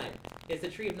any time. It's the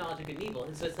tree of knowledge of good and evil.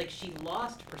 And so it's like she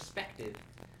lost perspective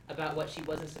about what she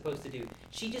wasn't supposed to do.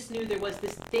 She just knew there was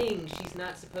this thing she's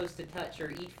not supposed to touch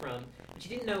or eat from, but she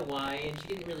didn't know why, and she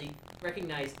didn't really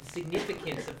recognize the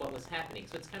significance of what was happening.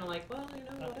 So it's kind of like, well,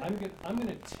 whatever. I'm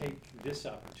going to take this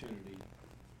opportunity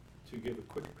to give a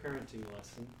quick parenting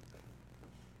lesson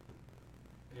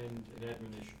and an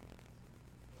admonition.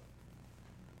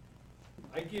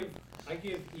 I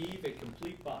give Eve a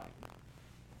complete buy,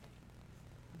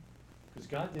 because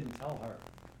God didn't tell her.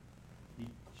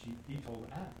 He told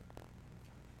Adam.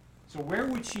 So where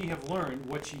would she have learned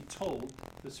what she told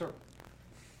the serpent?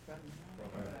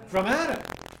 From Adam.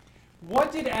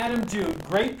 What did Adam do?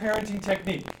 Great parenting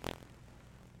technique.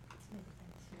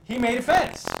 He made a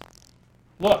fence.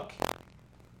 Look.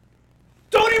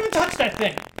 Don't even touch that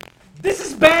thing. This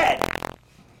is bad.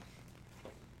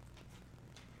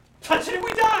 Touch it and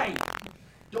we die.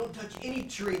 Don't touch any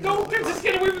tree. Don't just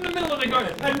get away from the middle of the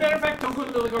garden. As a matter of fact, don't go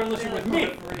to the middle of the garden unless you're with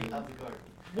me.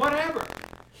 Whatever.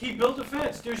 He built a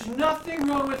fence. There's nothing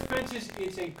wrong with fences.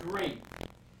 It's a great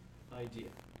idea.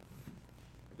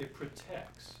 It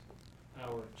protects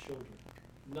our children.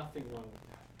 Nothing wrong with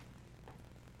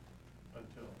that.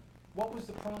 Until What was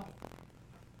the problem?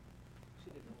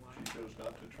 she chose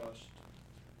not to trust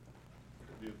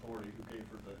the authority who gave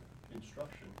her the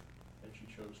instruction, and she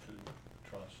chose to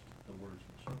trust the words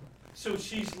of the serpent. So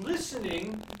she's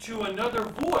listening to another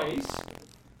voice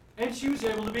And she was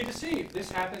able to be deceived.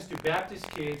 This happens to Baptist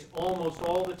kids almost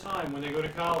all the time when they go to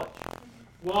college.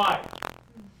 Why?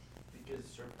 Because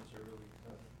serpents are really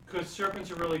clever. Because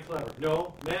serpents are really clever.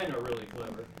 No, men are really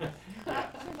clever.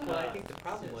 Well, I think the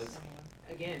problem was,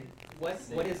 again,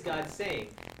 what is God saying?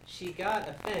 She got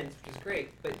offense, which is great,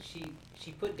 but she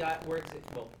put God words,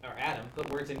 or Adam put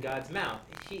words in God's mouth.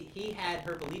 He had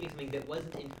her believing something that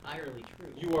wasn't entirely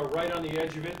true. You are right on the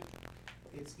edge of it.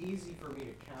 It's easy for me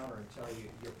to counter and tell you,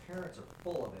 your parents are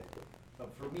full of it,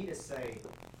 but for me to say,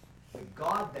 the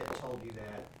God that told you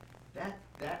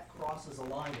that crosses a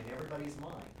line in everybody's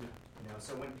mind. You know,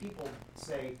 so when people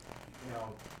say, you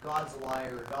know, God's a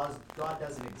liar, or God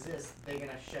doesn't exist, they're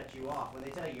gonna shut you off. When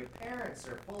they tell you your parents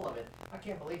are full of it, I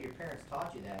can't believe your parents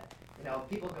taught you that. You know,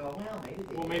 people go, well, maybe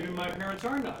they Well, maybe my parents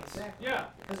are nuts. Exactly. Yeah.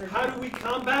 'Cause they're How not. do we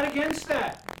combat against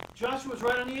that? Joshua's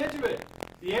right on the edge of it.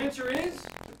 The answer is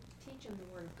Teach them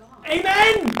the word of God.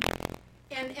 amen.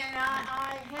 And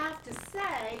I have to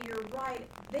say, you're right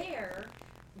there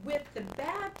with the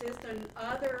Baptist and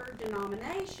other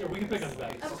denominations. Yeah, we can pick on the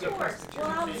Baptists. Of course. Well,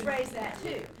 I was raised that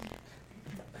too.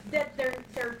 That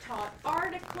they're taught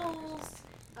articles,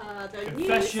 the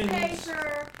Confessions.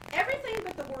 newspaper, everything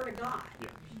but the Word of God. Yeah.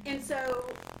 And so,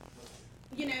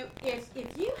 you know, if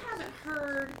you haven't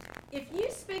heard, if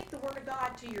you speak the Word of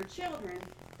God to your children,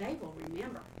 they will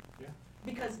remember. Yeah.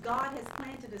 Because God has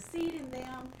planted a seed in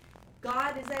them.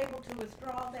 God is able to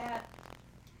withdraw that,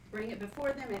 bring it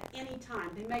before them at any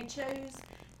time. They may choose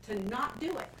to not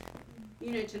do it,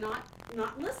 you know, to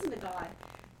not listen to God.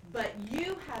 But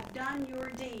you have done your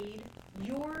deed,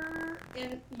 your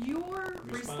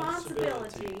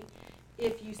responsibility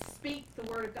if you speak the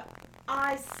word of God.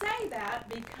 I say that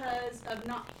because of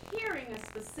not hearing a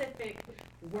specific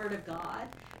word of God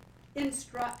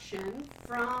instruction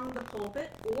from the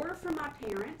pulpit or from my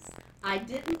parents. I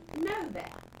didn't know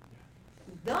that.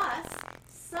 Thus,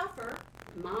 suffer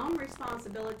my own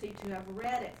responsibility to have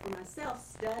read it for myself.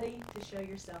 Study to show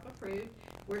yourself approved.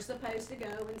 We're supposed to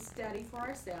go and study for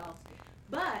ourselves.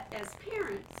 But as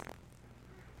parents,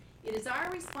 it is our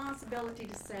responsibility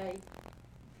to say,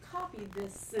 copy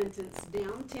this sentence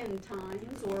down 10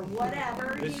 times or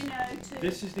whatever,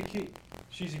 This is the key.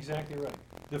 She's exactly right.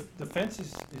 The fence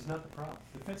is not the problem.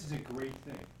 The fence is a great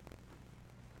thing.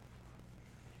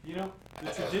 You know,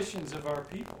 the traditions of our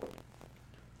people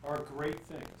are great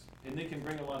things, and they can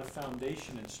bring a lot of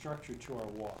foundation and structure to our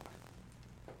walk.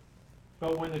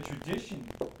 But when the tradition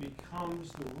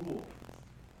becomes the rule,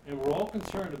 and we're all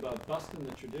concerned about busting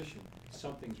the tradition,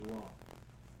 something's wrong.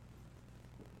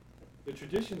 The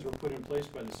traditions were put in place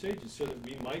by the sages so that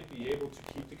we might be able to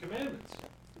keep the commandments.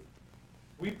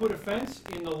 We put a fence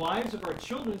in the lives of our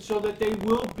children so that they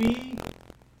will be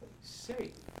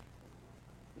safe.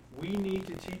 We need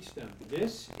to teach them.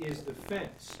 This is the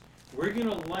fence. We're going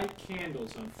to light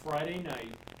candles on Friday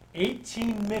night,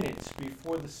 18 minutes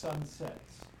before the sun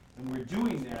sets. And we're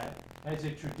doing that as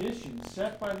a tradition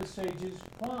set by the sages.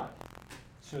 Why?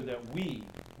 So that we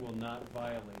will not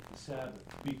violate the Sabbath.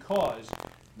 Because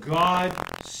God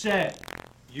said,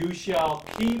 you shall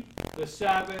keep the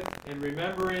Sabbath and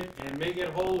remember it and make it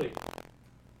holy.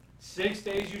 6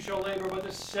 days you shall labor, but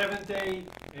the seventh day,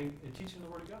 and teaching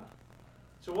the Word of God.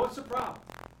 So what's the problem?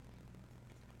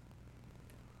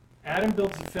 Adam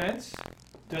builds a fence,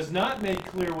 does not make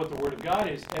clear what the Word of God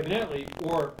is, evidently,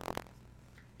 or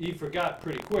he forgot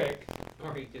pretty quick.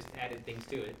 Or he just added things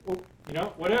to it. Well, you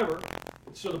know, whatever.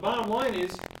 So the bottom line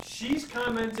is, she's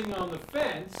commenting on the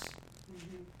fence.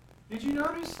 Mm-hmm. Did you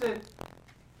notice that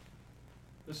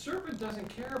the serpent doesn't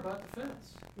care about the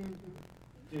fence? Mm-hmm.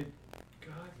 Did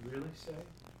God really say?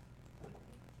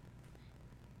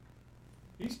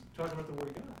 He's talking about the Word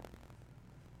of God.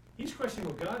 He's questioning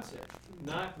what God said,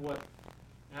 not what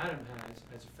Adam has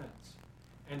as a fence.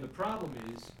 And the problem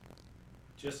is,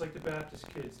 just like the Baptist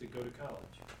kids that go to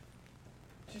college,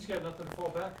 she's got nothing to fall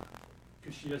back on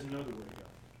because she doesn't know the Word of God.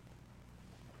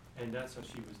 And that's how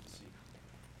she was deceived.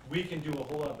 We can do a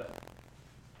whole lot better.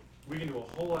 We can do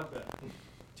a whole lot better.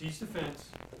 Teach the fence,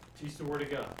 teach the Word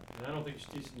of God. And I don't think you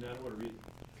should teach them that order either.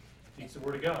 Teach the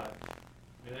Word of God,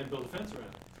 and then build a fence around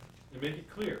it. And make it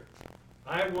clear.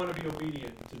 I want to be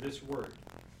obedient to this Word.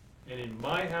 And in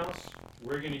my house,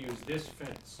 we're going to use this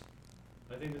fence.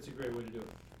 I think that's a great way to do it.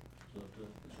 So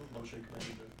that's what Moshe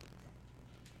commanded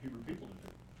the Hebrew people to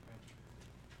do.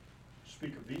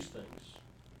 Speak of these things,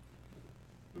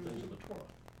 the things of the Torah,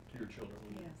 to your children.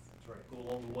 Yes. That's right. Go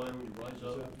along the way when you rise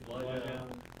up, lie down.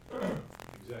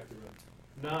 Exactly right.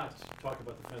 Not talk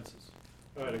about the fences.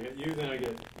 All right, I get you, then I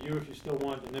get you if you still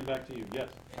want, and then back to you. Yes.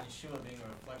 And Yeshua being a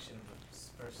reflection of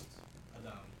the first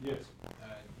Adam. Yes.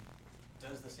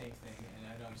 does the same thing, and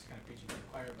I know I'm just kind of preaching to the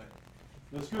choir, but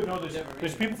That's good. No, there's Deborah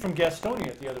people from Gastonia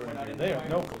at the other we're end not here. in They the have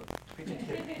choir. no clue.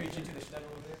 preaching to the shtetl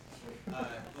over there.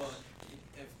 Well,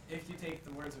 if you take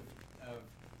the words of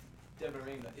Deborah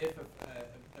Ringler, if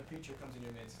a preacher comes in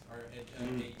your midst, or a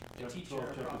That's teacher, 12, a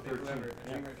chapter prophet, 13, whoever, a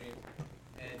yeah. dreamer of dreams,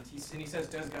 and he says,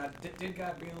 did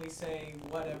God really say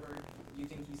whatever you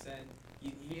think he said?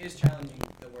 He is challenging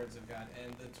the words of God,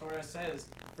 and the Torah says,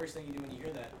 first thing you do when you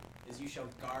hear that is you shall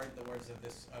guard the words of the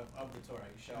Torah.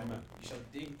 You shall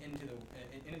dig into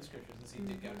the scriptures and see,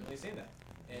 did God really say that?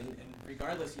 And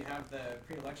regardless, you have the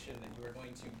predilection that you are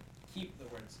going to keep the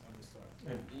words of this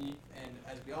Torah. And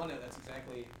as we all know, that's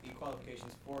exactly the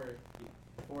qualifications for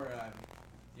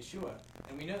Yeshua.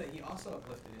 And we know that he also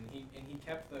uplifted, and he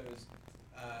kept those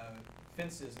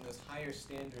fences and those higher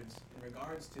standards in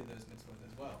regards to those mitzvot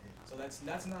as well. So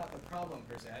that's not the problem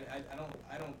per se.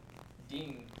 I don't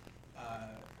ding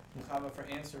Chava for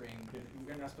answering.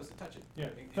 We're not supposed to touch it. Yeah,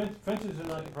 fences are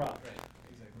not the problem. Right,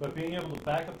 exactly. But being able to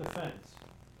back up the fence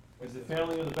is the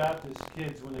failing of the Baptist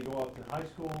kids when they go off to high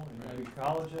school and maybe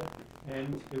college,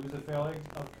 and it was the failing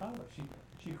of Chava.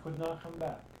 She could not come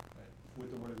back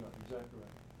with the Word of God. Exactly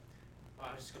right. Well,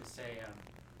 I was just going to say,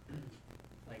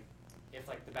 if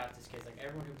the Baptist kids,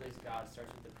 everyone who believes God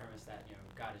starts with the premise that,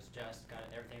 God is just, God,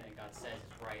 everything that God says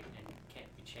is right and can't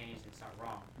be changed and it's not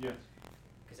wrong. Yes.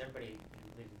 Because everybody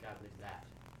who believes in God believes that.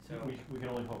 So we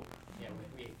can only hope. Yeah,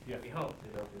 we hope.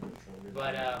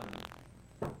 But I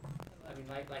mean,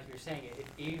 like you were saying,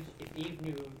 if Eve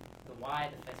knew the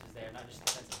why the fence was there, not just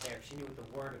the fence is there, if she knew what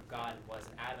the Word of God was,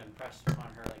 and Adam impressed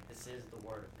upon her, this is the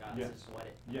Word of God. Yes. This is what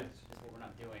it. Yes. This is what we're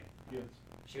not doing. Yes.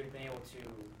 She would have been able to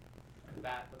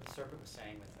combat what the serpent was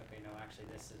saying with, okay, no, actually,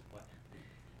 this is what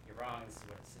you're wrong. This is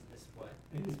what.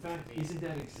 And in fact, isn't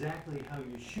that exactly how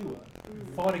Yeshua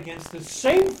fought against the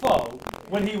same foe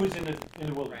when he was in the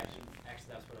wilderness? Right.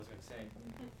 Actually, that's what I was going to say.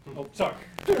 Oh, sorry.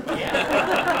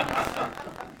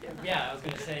 Yeah, I was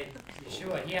going to say,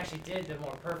 Yeshua, he actually did the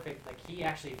more perfect, he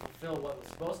actually fulfilled what was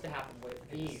supposed to happen with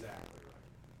Eve. Exactly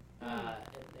right.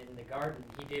 In the garden,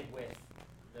 he did with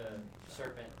the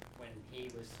serpent when he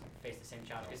was faced the same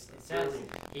challenge. Because it says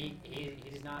he's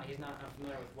not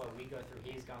unfamiliar with what we go through.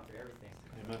 He's gone through everything.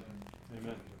 Amen.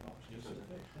 Amen.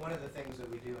 One of the things that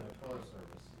we do in a Torah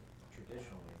service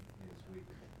traditionally is we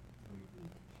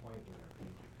point with our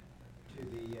feet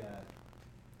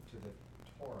to the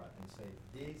Torah and say,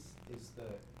 this is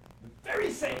the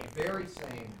very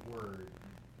same word.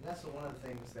 And that's one of the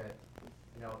things that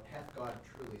hath God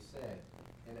truly said.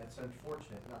 And it's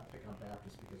unfortunate, not to pick on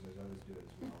Baptists because there's others do it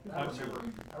as well.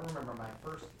 I remember my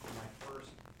first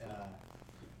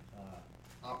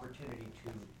opportunity to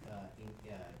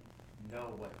know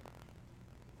what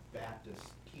Baptist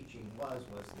teaching was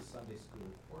the Sunday school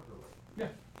quarterly.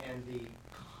 Yeah. And the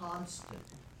constant,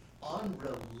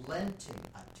 unrelenting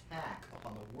attack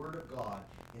upon the Word of God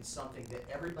in something that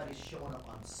everybody's showing up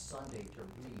on Sunday to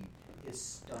read is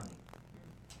stunning.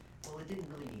 Well, it didn't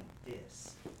really mean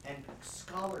this. And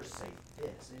scholars say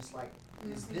this. And it's like,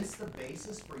 is this the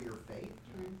basis for your faith?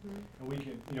 And we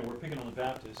can, we're picking on the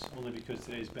Baptists only because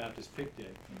today's Baptist pick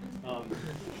day.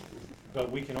 But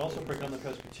we can also pick on the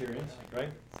Presbyterians, right?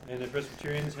 And the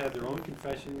Presbyterians have their own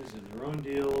confessions and their own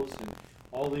deals and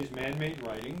all these man-made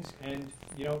writings. And,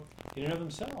 in and of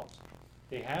themselves,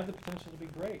 they have the potential to be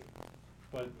great.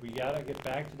 But we got to get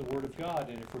back to the Word of God.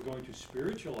 And if we're going to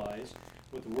spiritualize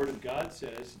what the Word of God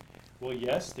says, well,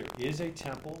 yes, there is a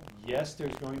temple. Yes,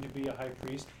 there's going to be a high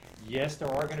priest. Yes, there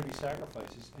are going to be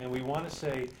sacrifices. And we want to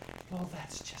say, well,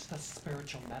 that's just a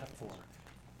spiritual metaphor.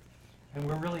 And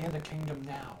we're really in the kingdom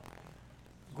now.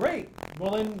 Great.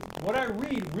 Well, then what I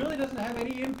read really doesn't have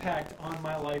any impact on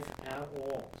my life at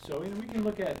all. So we can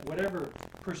look at whatever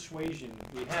persuasion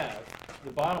we have.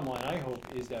 The bottom line, I hope,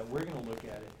 is that we're going to look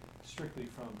at it strictly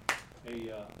from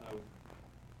a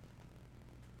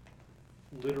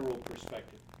literal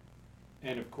perspective.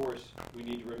 And of course, we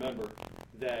need to remember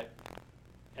that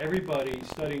everybody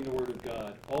studying the Word of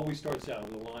God always starts out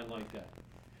with a line like that.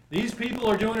 These people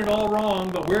are doing it all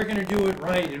wrong, but we're going to do it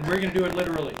right, and we're going to do it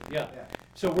literally. Yeah.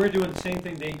 So we're doing the same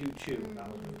thing they do too.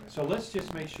 So let's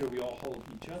just make sure we all hold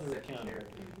each other accountable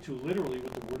to literally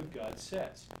what the Word of God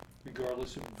says,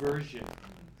 regardless of version.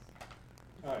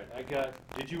 All right, I got.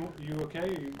 You okay?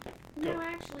 Or you go. No,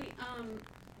 actually,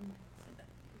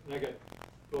 I got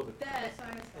both of them.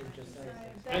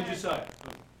 And Josiah.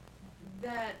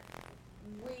 That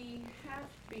we have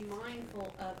to be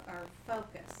mindful of our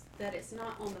focus, that it's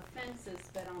not on the fences,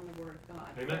 but on the Word of God,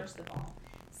 Amen. First of all.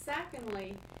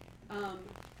 Secondly,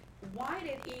 why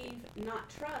did Eve not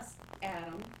trust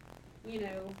Adam,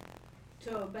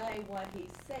 to obey what he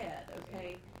said,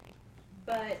 okay?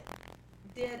 but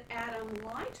did Adam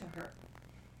lie to her?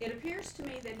 It appears to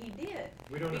me that he did.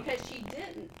 We don't know. Because she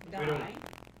didn't We don't know. die,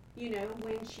 you know,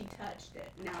 when she touched it.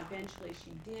 Now, eventually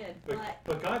she did,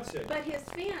 But God said. but his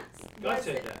fence God was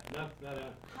said it, that, not Adam.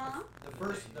 huh? The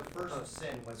first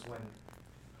sin was when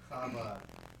Chava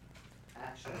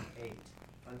actually ate.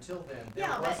 Until then, there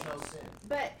Yeah, was but- no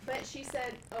sin. But she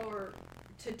said, or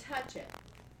to touch it.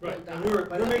 Right, will and die. we're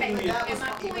But making even the. that was, And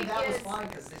my even point that was is- fine,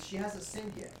 because she hasn't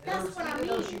sinned yet. In That's other words, what I even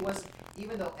though mean. she was,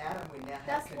 even though Adam would not have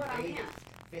That's what I conveyed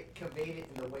meant. conveyed it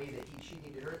in the way that she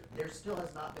needed her, there still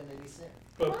has not been any sin.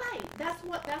 But, Right, that's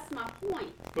my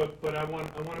point. but I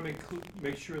want to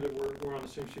make sure that we're on the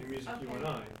same sheet of music, you and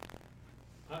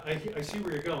Okay. I see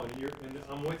where you're going, and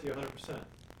I'm with you 100%.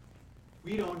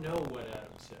 We don't know what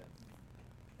Adam said.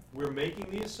 We're making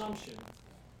the assumption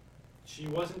she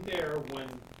wasn't there when,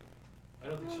 I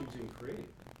don't think she was even created.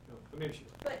 No, but maybe she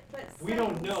was. But We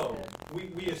don't Satan know.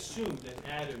 said- We assume that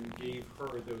Adam gave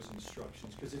her those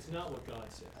instructions, because it's not what God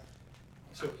said.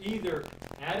 So either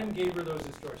Adam gave her those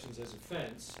instructions as a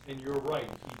fence, and you're right,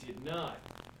 he did not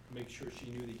make sure she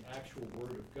knew the actual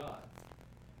word of God.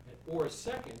 Or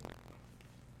second,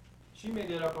 she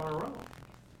made it up on her own,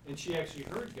 and she actually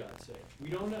heard God say it. We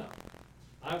don't know.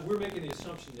 We're making the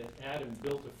assumption that Adam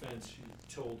built a fence,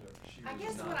 she told her. She I was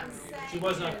guess not what I'm created. saying She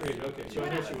was not is- created, okay, so I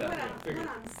What guess you what would I'm- figure. What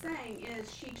I'm saying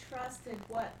is she trusted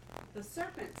what the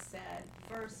serpent said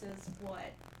versus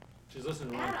what She's listening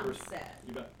to the wrong Adam person. said.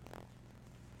 You bet.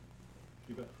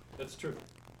 You bet. That's true.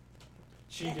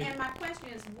 She And did. my question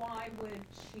is, why would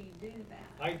she do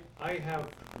that? I have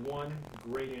one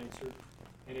great answer,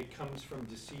 and it comes from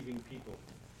deceiving people,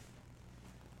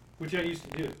 which I used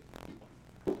to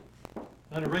do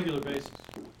on a regular basis.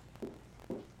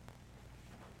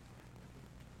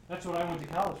 That's what I went to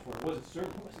college for. It wasn't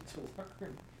certainly wasn't to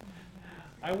learn.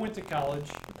 I went to college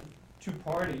to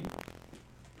party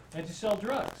and to sell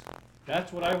drugs.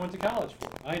 That's what I went to college for.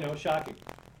 I know, shocking,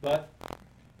 but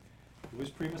it was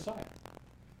pre-Messiah.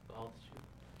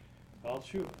 Baal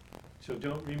Teshuva. So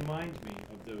don't remind me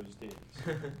of those days.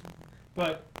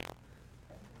 But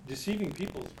deceiving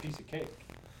people is a piece of cake.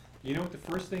 You know what the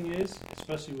first thing is,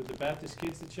 especially with the Baptist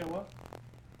kids that show up?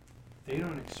 They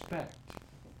don't expect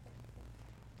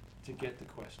to get the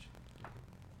question.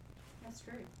 That's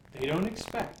true. They don't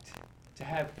expect to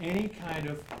have any kind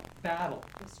of battle.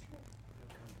 That's true.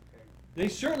 They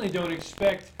certainly don't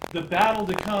expect the battle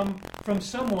to come from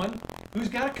someone who's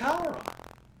got a collar on.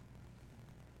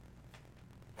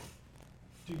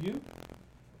 Do you?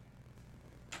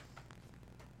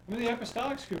 I mean, the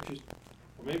apostolic scriptures,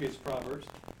 or maybe it's Proverbs,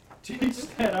 teach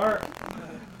that our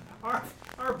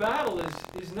battle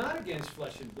is not against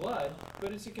flesh and blood,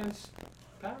 but it's against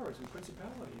powers and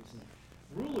principalities and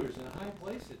rulers in high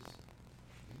places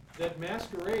that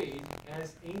masquerade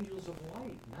as angels of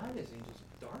light, not as angels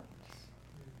of darkness.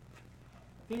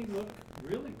 They look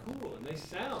really cool and they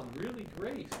sound really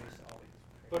great.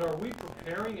 But are we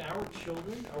preparing our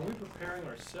children? Are we preparing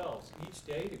ourselves each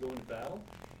day to go into battle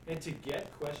and to get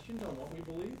questioned on what we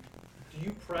believe? Do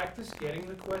you practice getting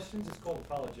the questions? It's called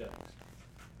apologetics.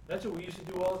 That's what we used to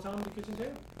do all the time at the kitchen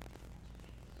table.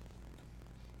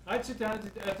 I'd sit down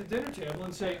at the dinner table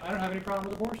and say, I don't have any problem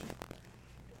with abortion.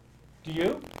 Do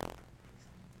you?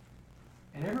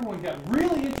 And everyone got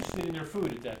really interested in their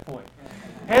food at that point.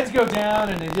 Heads go down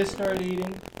and they just start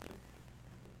eating.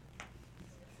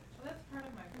 Well, that's part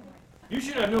of my point. You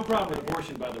should have no problem with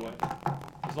abortion, by the way,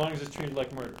 as long as it's treated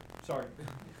like murder. Sorry.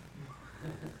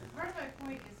 Part of my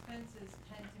point is fences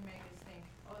tend to make us think,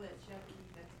 oh, that's yucky,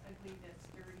 that's ugly, that's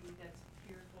dirty, that's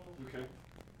fearful. Okay.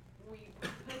 We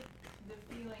put the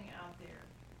feeling out there.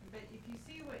 But if you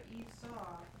see what Eve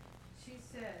saw, she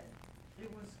said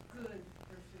it was good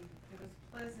for food. It was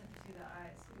pleasant to the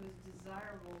eyes. It was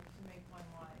desirable to make one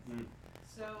wise. Mm.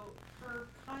 So her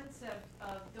concept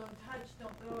of don't touch,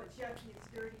 don't go, it's yucky, it's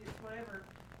dirty, it's whatever,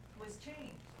 was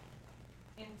changed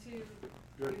into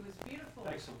Good. it was beautiful,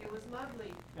 Excellent. it was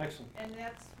lovely. Excellent. And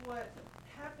that's what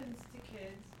happens to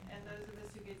kids and those of us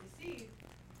who get deceived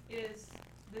is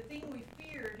the thing we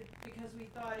feared because we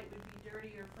thought it would be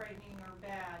dirty or frightening or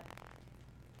bad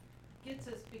gets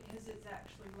us because it's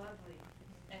actually lovely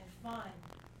and fun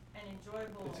and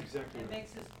enjoyable. That's exactly and right.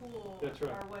 makes us cool That's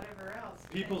right. or whatever else.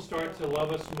 People And start so- to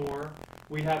love us more.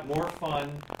 We have more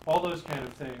fun. All those kind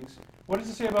of things. What does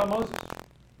it say about Moses?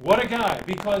 What a guy,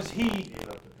 because he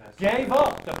gave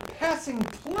up the passing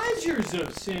pleasures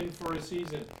of sin for a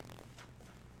season.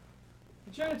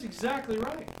 Janet's exactly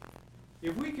right.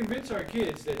 If we convince our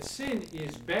kids that sin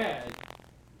is bad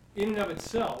in and of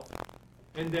itself,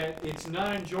 and that it's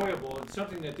not enjoyable and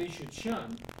something that they should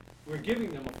shun, we're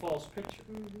giving them a false picture.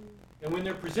 And when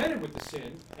they're presented with the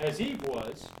sin, as Eve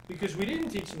was, because we didn't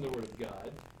teach them the Word of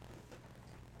God,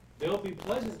 they'll be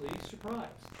pleasantly surprised.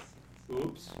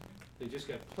 Oops, they just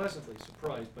got pleasantly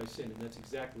surprised by sin, and that's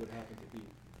exactly what happened to Eve.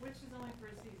 Which is only for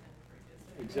a season,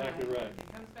 for Exactly right.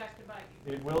 It comes back to bite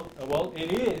you. It will. Well,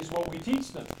 it is what we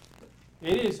teach them.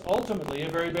 It is ultimately a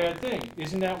very bad thing.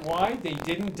 Isn't that why they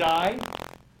didn't die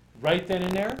right then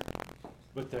and there?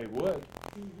 But they would.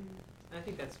 I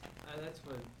think that's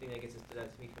one thing that gets us to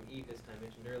that to me from Eve, as I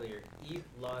mentioned earlier. Eve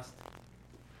lost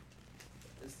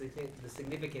the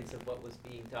significance of what was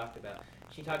being talked about.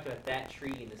 She talked about that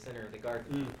tree in the center of the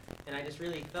garden, and I just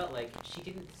really felt like she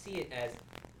didn't see it as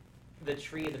the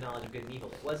tree of the knowledge of good and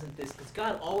evil. It wasn't this, because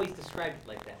God always described it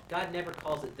like that. God never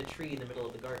calls it the tree in the middle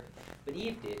of the garden, but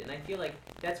Eve did, and I feel like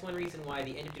that's one reason why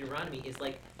the end of Deuteronomy is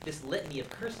like this litany of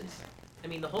curses. I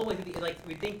mean, the whole way through like,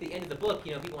 we think the end of the book,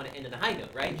 people want to end on a high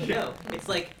note, right? But no, it's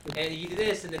like, and you do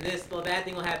this, and then this little bad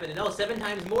thing will happen, and 7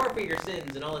 times more for your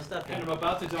sins, and all this stuff. And I'm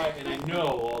about to die, and I know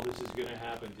all this is going to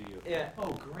happen to you. Yeah.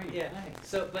 Oh, great. Yeah. Thanks.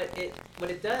 So, but what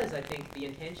it does, I think, the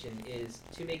intention is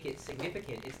to make it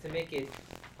significant, is to make it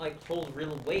like hold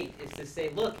real weight, is to say,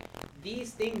 look,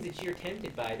 these things that you're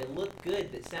tempted by, that look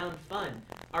good, that sound fun,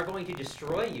 are going to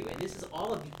destroy you, and this is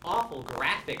all of the awful,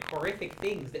 graphic, horrific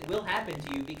things that will happen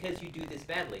to you because you do this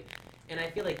badly. And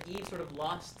I feel like Eve sort of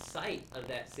lost sight of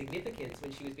that significance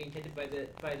when she was being tempted by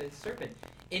the serpent.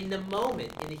 In the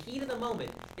moment, in the heat of the moment,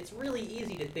 it's really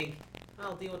easy to think,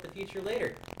 I'll deal with the future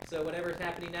later. So whatever's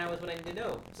happening now is what I need to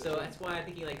know. So that's why I'm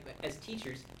thinking, like, as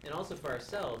teachers, and also for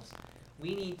ourselves,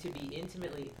 we need to be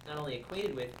intimately not only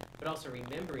acquainted with, but also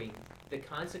remembering the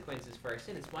consequences for our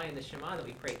sin. It's why in the Shema that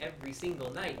we pray every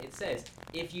single night, it says,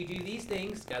 if you do these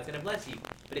things, God's going to bless you.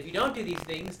 But if you don't do these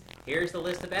things, here's the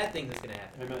list of bad things that's going to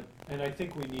happen. Amen. And I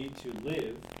think we need to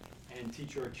live and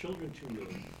teach our children to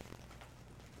live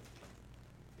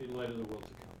in light of the world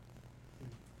to come.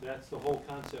 That's the whole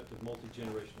concept of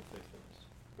multi-generational faithfulness,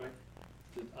 right?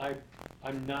 That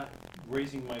I'm not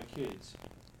raising my kids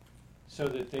so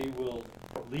that they will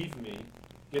leave me,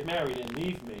 get married and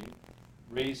leave me,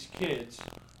 raise kids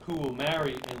who will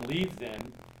marry and leave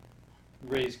them,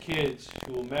 raise kids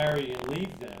who will marry and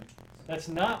leave them. That's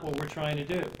not what we're trying to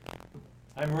do.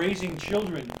 I'm raising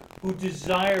children who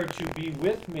desire to be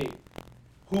with me,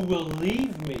 who will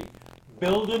leave me,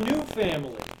 build a new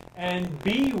family, and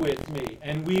be with me,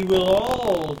 and we will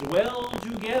all dwell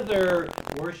together,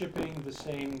 worshiping the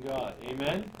same God.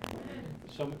 Amen?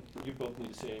 You both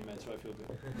need to say amen, so I feel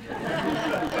good.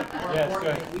 Yes, go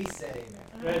ahead. We said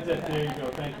amen. There you go.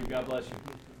 Thank you. God bless you.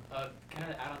 Kind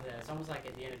of add on to that, it's almost like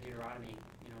at the end of Deuteronomy,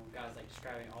 God's like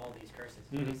describing all these curses.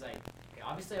 Mhm. He's like, okay,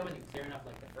 obviously I wasn't clear enough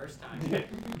like the first time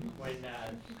when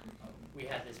we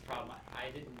had this problem.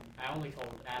 I only told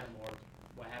Adam or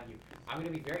what have you. I'm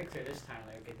going to be very clear this time.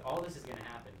 Like, okay, all this is going to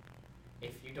happen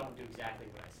if you don't do exactly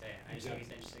what I say. I just think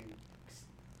it's interesting.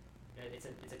 It's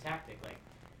a tactic. Like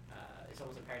it's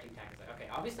almost a parenting tactic. Like, okay,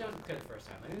 obviously I wasn't clear the first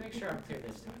time. Let me make sure I'm clear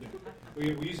this time.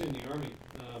 We use it in the Army.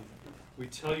 We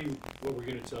tell you what we're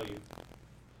going to tell you,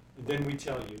 and then we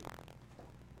tell you,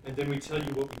 and then we tell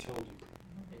you what we told you.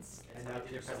 It's like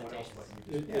in their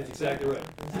presentations. That's exactly right.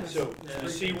 So you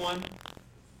see one,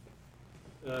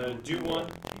 do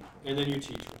one, and then you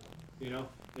teach one.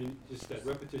 And just that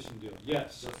repetition deal.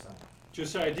 Yes.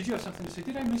 Josiah, did you have something to say?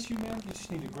 Did I miss you, man? You just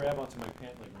need to grab onto my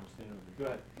pant leg when I'm standing over there. Go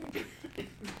ahead.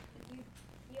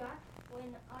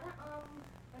 When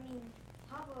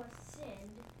Hava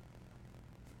sinned,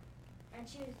 and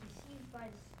she was deceived by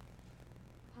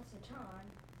Hasatan,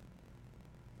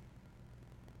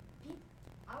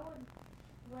 I would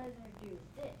rather do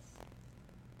this.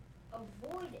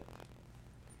 Avoid it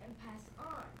and pass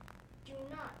on. Do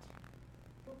not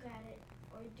look at it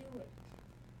or do it,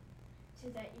 so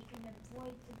that you can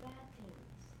avoid the bad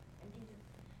things and do the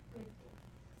good things.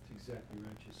 That's exactly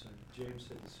right, Josiah. James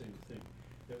said the same thing,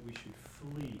 that we should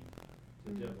flee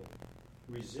the devil.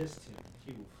 Resist him,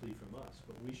 he will flee from us.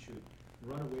 But we should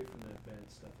run away from that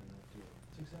bad stuff and not do it.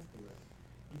 That's exactly right.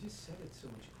 You just said it so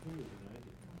much clearer than I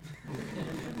did.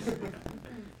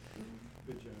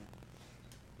 Good job.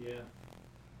 Yeah.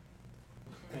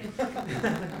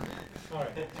 All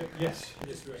right. Yes.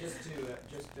 Yes. Right. Just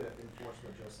to enforce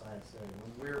what Josiah said,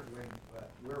 when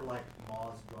we're like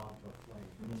moths drawn to a flame.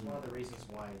 Mm-hmm. It's one of the reasons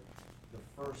why the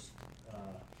first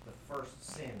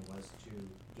sin was to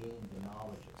gain the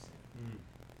knowledge of sin.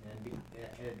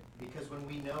 And because when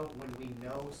we know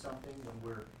something,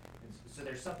 so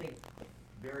there's something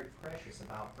very precious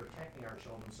about protecting our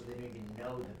children so they don't even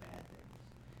know the bad things.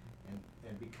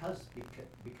 And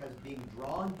because being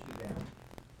drawn to them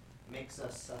makes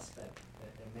us suspect,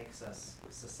 it makes us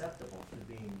susceptible to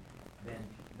being then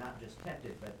not just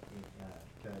tempted, but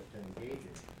to engage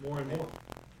in. More and more.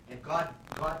 And God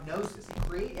knows this. He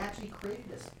created us.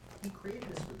 He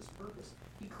created us for this purpose.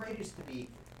 He created us to be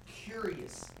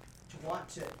curious, to want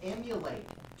to emulate,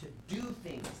 to do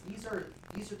things. These are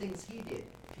things He did.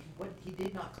 He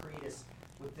did not create us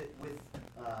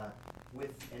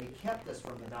and He kept us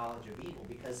from the knowledge of evil,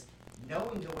 because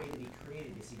knowing the way that He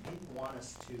created us, He didn't want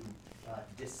us to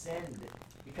descend.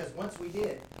 Because once we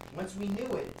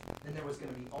knew it, then there was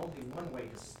going to be only one way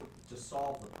to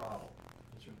solve the problem.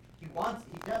 He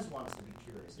does want us to be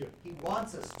curious. Yeah. He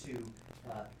wants us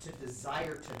to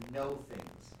desire to know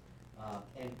things.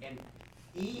 And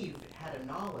Eve had a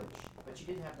knowledge, but she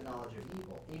didn't have the knowledge of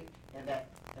evil.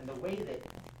 And the way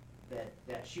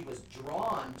that she was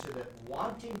drawn to the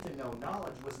wanting to know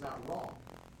knowledge was not wrong.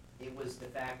 It was the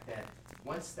fact that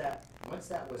once that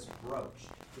was broached,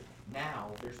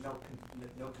 now there's no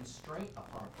constraint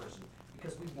upon a person,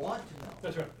 because we want to know.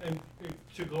 That's right. And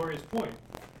to Gloria's point,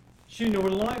 she knew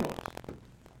where the line was.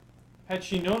 Had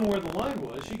she known where the line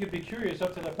was, she could be curious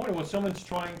up to that point. And when someone's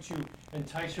trying to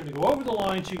entice her to go over the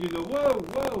line, she could go, whoa,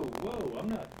 whoa,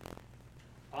 whoa,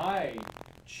 I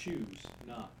choose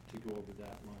not to go over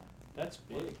that line. That's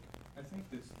big. I think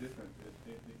it's different.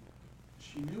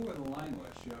 She knew where the line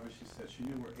was. She obviously said she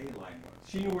knew where a line was.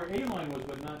 She knew where a line was,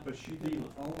 but not. But she didn't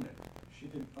own it. She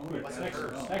didn't own it.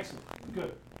 Excellent. Excellent.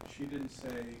 Good. She didn't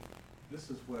say, "This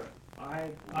is what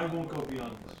I won't go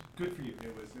beyond this." Good for you.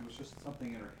 It was just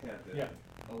something in her head that, yeah.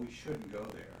 Oh, we shouldn't go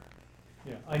there.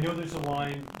 Yeah, I know there's a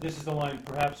line. This is the line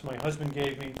perhaps my husband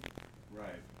gave me.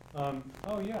 Right.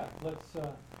 Oh yeah, let's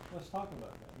talk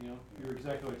about that. You know, you're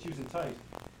exactly right. She was enticed.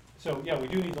 So yeah, we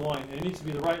do need the line, and it needs to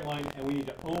be the right line, and we need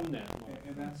to own that line.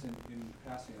 And that's in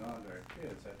passing it on to our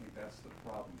kids. I think that's the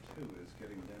problem too, is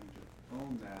getting them to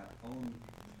own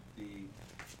the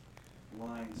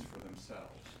lines for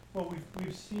themselves. Well,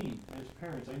 we've seen as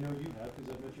parents. I know you have,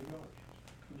 because I've met your daughter.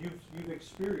 You've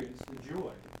experienced the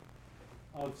joy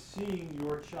of seeing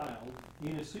your child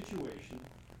in a situation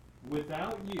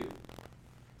without you,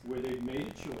 where they've made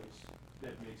a choice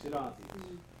that makes it obvious.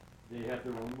 They have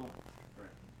their own mind.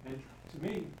 And to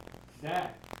me,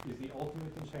 that is the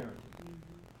ultimate in parenting.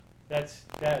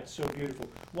 That's so beautiful.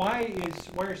 Why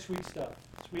are sweet stuff,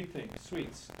 sweet things,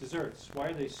 sweets, desserts, why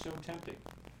are they so tempting?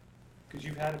 Because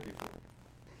you've had it before.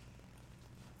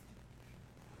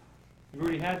 You've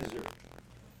already had dessert.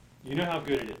 You know how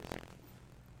good it is.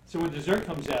 So when dessert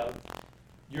comes out,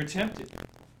 you're tempted.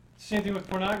 Same thing with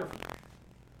pornography.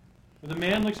 When the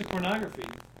man looks at pornography,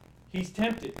 he's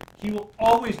tempted. He will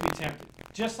always be tempted.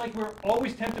 Just like we're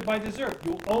always tempted by dessert,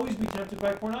 you'll always be tempted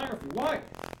by pornography. Why?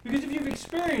 Because if you've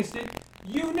experienced it,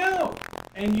 you know,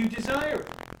 and you desire it.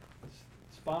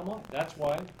 It's bottom line. That's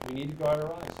why we need to guard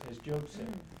our eyes, as Job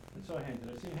said. I saw a hand.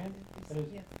 Did I see a hand?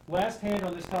 Yeah. Last hand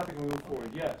on this topic and we move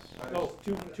forward. Yes. Oh,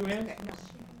 two hands?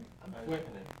 Wait.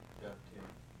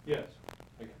 Yes.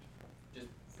 I got you. Just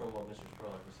from what Mr.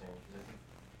 Spurlock was saying, because I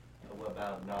think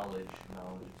about knowledge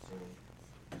of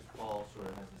sin, Paul sort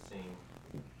of has the same,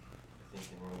 I think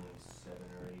in Romans 7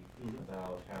 or 8,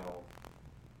 about how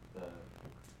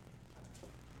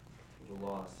the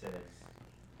law says,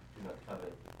 do not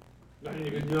covet. I didn't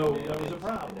even know that was a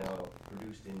problem. And now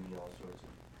produced in me all sorts of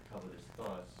covetous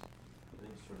thoughts. I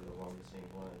think it's sort of along the same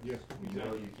lines. Yeah, You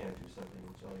know you can't do something,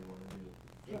 it's all you want to do.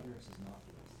 Ignorance is not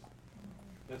bliss.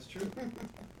 That's true.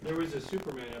 There was a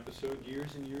Superman episode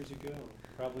years and years ago,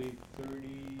 probably 40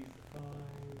 years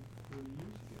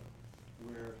ago,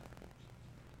 where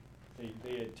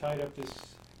they had tied up this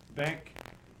bank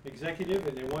executive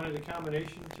and they wanted a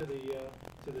combination to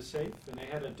the safe, and they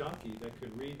had a donkey that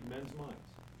could read men's minds.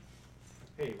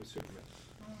 Hey, it was Superman.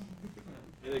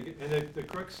 And the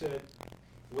crook said,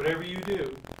 whatever you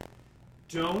do,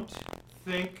 don't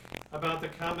think about the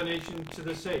combination to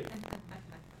the safe.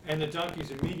 And the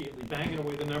donkey's immediately banging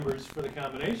away the numbers for the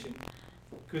combination,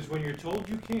 because when you're told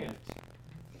you can't,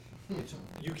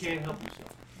 you can't help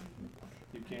yourself.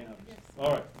 You can't help yourself.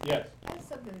 All right, yes. I have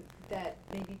something that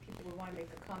maybe people would want to make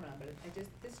a comment on, but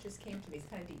this just came to me. It's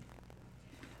kind of deep.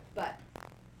 But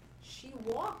she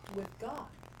walked with God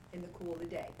in the cool of the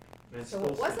day. And So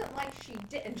it wasn't like she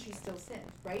didn't, she still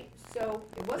sinned, right? So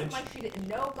it wasn't like she didn't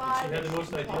know God. She had that the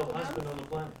most didn't ideal talk with husband him. on the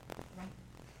planet.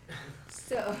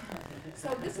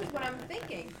 So this is what I'm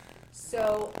thinking.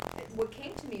 So what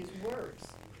came to me is words.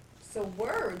 So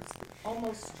words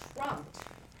almost trumped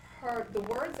the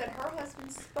words that her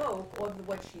husband spoke, or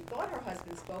what she thought her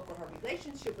husband spoke, or her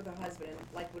relationship with her husband, and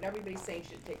like what everybody's saying,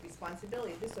 she should take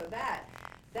responsibility, this or that.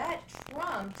 That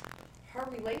trumped her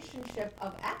relationship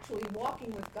of actually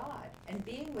walking with God and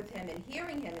being with Him and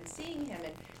hearing Him and seeing Him,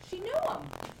 and she knew Him.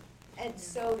 And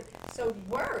so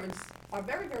words are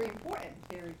very, very important.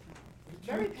 Very powerful.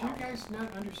 Very Do you guys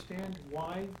not understand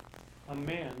why a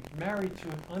man married to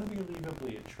an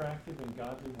unbelievably attractive and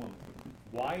godly woman,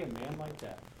 why a man like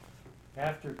that,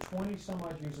 after 20 some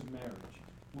odd years of marriage,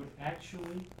 would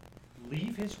actually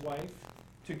leave his wife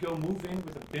to go move in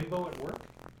with a bimbo at work?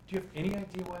 Do you have any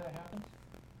idea why that happens?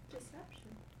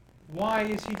 Deception. Why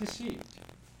is he deceived?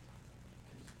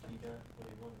 He got what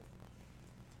he wanted.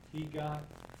 He got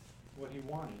what he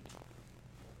wanted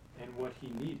and what he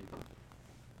needed.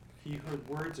 He heard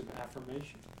words of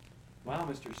affirmation. Wow,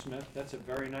 Mr. Smith, that's a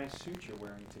very nice suit you're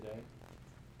wearing today.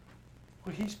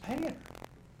 Well, he's paying her.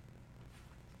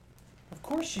 Of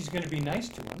course she's going to be nice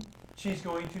to him. She's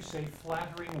going to say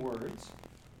flattering words,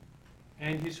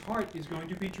 and his heart is going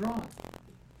to be drawn.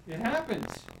 It happens.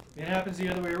 It happens the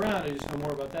other way around. I just know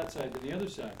more about that side than the other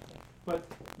side. But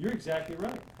you're exactly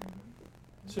right.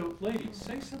 So, ladies,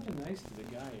 say something nice to the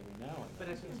guy every now and But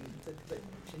then. I think but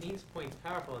Janine's point's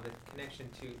powerful in the connection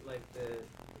to like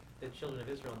the children of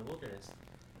Israel in the wilderness.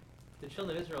 The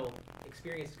children of Israel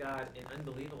experienced God in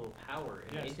unbelievable power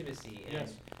and Yes. intimacy and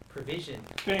Yes. provision.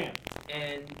 Bam!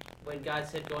 And when God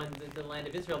said, "Go into the land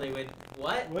of Israel," they went,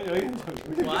 "What? Wait,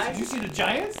 Why? Did you see the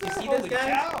giants You there? see Holy those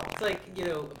guys?" cow! It's like,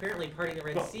 apparently parting the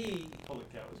Red Oh. Sea. Holy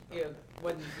cow. You know,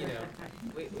 when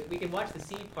we can watch the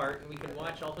sea part and we can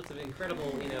watch all sorts of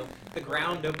incredible, the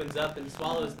ground opens up and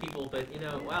swallows people, but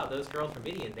wow, those girls from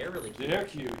Midian, they're really cute. They're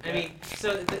cute. I mean,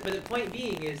 but the point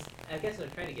being is, I guess what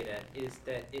I'm trying to get at is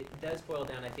that it does boil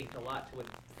down, I think, a lot to what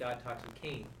God talks with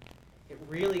Cain. It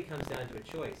really comes down to a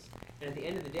choice. And at the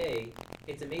end of the day,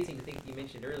 it's amazing to think you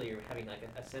mentioned earlier having like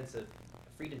a sense of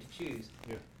freedom to choose.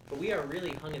 Yeah. But we are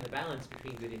really hung in the balance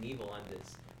between good and evil on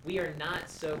this. We are not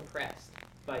so pressed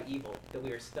by evil that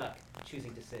we are stuck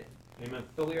choosing to sin. Amen.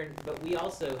 But we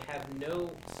also have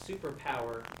no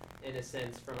superpower, in a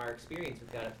sense, from our experience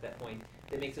with God up to that point,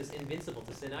 that makes us invincible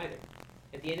to sin either.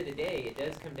 At the end of the day, it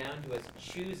does come down to us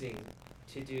choosing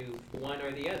to do one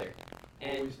or the other.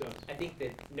 And Always does. I think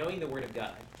that knowing the Word of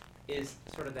God is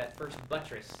sort of that first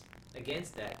buttress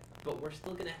against that, but we're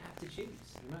still going to have to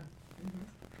choose.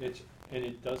 Amen. And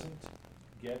it doesn't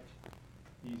get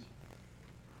easy.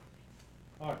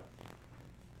 All right.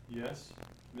 Yes,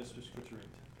 Mr.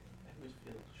 Scutcherita. I always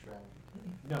feel shrouded.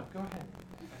 No, go ahead.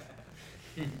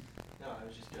 No, I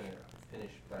was just gonna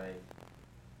finish by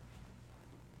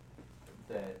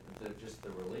just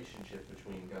the relationship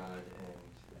between God and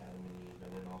Adam and Eve,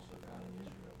 and then also God and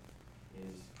Israel,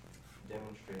 is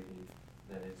demonstrated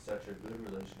that it's such a good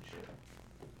relationship.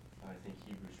 I think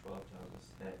Hebrews 12 tells us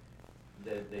that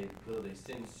though they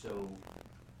sin so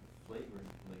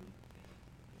flagrantly,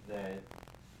 that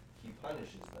He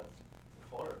punishes them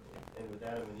horribly. And with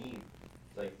Adam and Eve,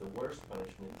 like the worst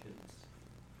punishment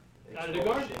is Out of the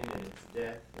garden. expulsion and it's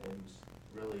death, and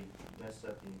really mess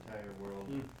up the entire world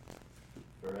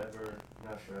forever,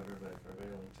 not forever, but for a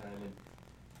very long time. And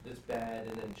it's bad.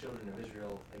 And then children of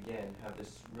Israel again have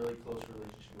this really close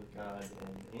relationship with God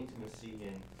and intimacy,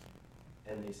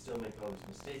 and they still make all these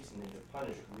mistakes, and they get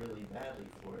punished really badly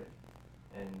for it,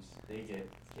 and they get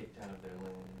kicked out of their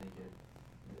land, and they get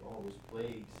all those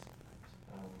plagues,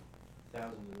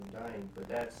 thousands of them dying. But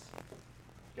that's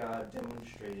God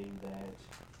demonstrating that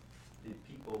the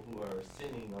people who are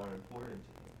sinning are important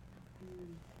to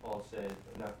Him. Paul said,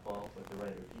 not Paul, but the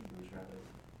writer of Hebrews rather,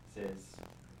 says,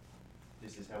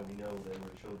 this is how we know that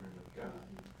we're children of God,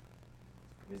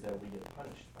 is that we get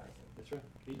punished by Him. That's right.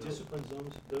 He disciplines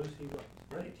those He loves.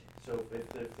 Right. So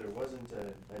if there wasn't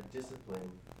a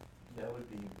discipline, that would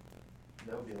be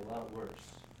a lot worse.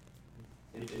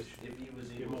 If he was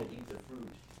able to eat the fruit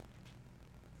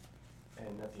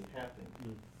and nothing happened,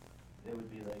 it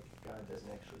would be like God doesn't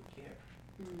actually care.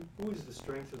 Who is the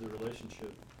strength of the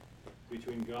relationship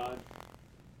between God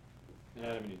and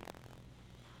Adam and Eve?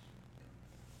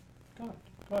 God.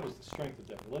 God is the strength of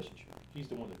that relationship. He's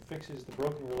the one that fixes the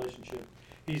broken relationship.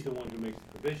 He's the one who makes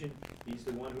the provision. He's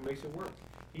the one who makes it work.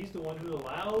 He's the one who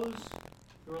allows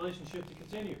the relationship to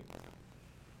continue.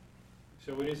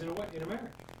 So it is in a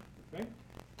marriage, right?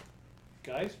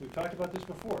 Guys, we've talked about this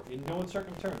before. In no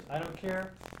uncertain terms. I don't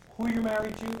care who you're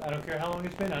married to. I don't care how long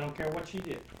it's been. I don't care what she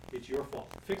did. It's your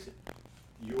fault. Fix it.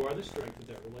 You are the strength of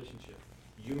that relationship.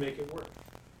 You make it work.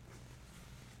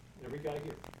 Every guy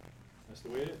here. That's the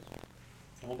way it is.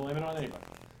 Don't blame it on anybody.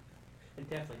 And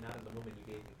definitely not on the woman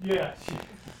you gave me. Yeah,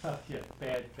 yeah,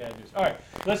 bad news. All right,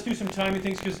 let's do some timing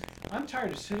things because I'm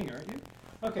tired of sitting, aren't you?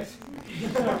 Okay.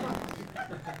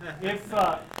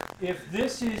 If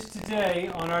this is today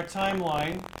on our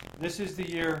timeline, this is the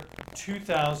year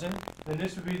 2000, and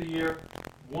this would be the year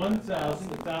 1000,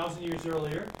 1,000 years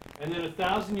earlier. And then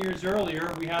 1,000 years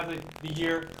earlier, we have the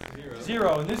year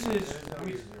zero. And this is,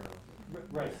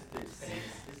 right. This is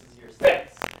your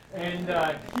stats. And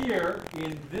here,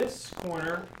 in this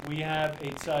corner, we have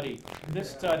a tzaddik.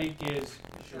 This tzaddik is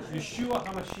Yeshua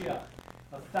HaMashiach.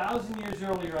 1,000 years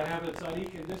earlier, I have a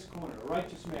tzaddik in this corner, a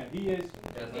righteous man. He is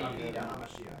David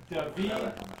HaMashiach. David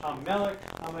HaMelech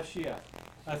HaMashiach.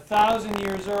 1,000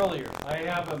 years earlier, I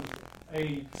have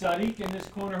a tzaddik in this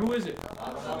corner. Who is it?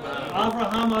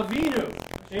 Avraham Avinu.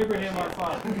 Abraham our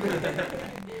father.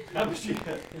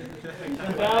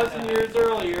 1,000 years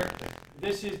earlier,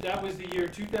 that was the year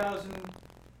 2000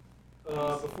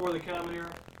 before the Common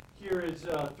Era. Here is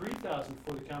 3,000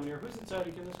 before the Common Era. Who's the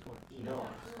tzaddik in this corner?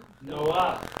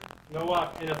 Noah.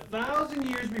 Noah. And 1,000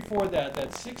 years before that,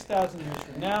 that's 6,000 years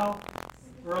from now,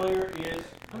 earlier is,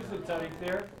 who's the tzaddik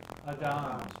there?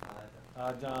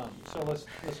 Adam. So let's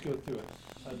go through it.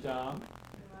 Adam,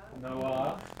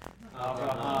 Noah,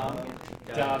 Abraham,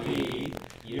 David,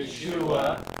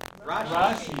 Yeshua,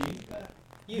 Rashi,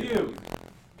 you.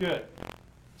 Good.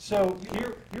 So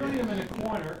here I am in a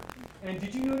corner, and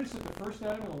did you notice that the first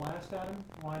Adam and the last Adam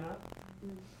line up?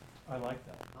 I like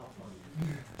that.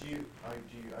 Are you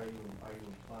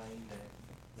implying that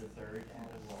the third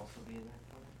Adam will also be in that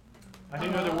corner? I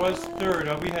didn't know there was third.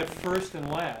 We had first and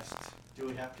last. Do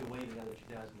we have to wait another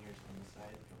 2,000 years for Messiah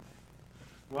to come back?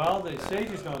 Well, the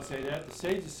sages don't say that. The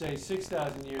sages say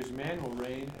 6,000 years man will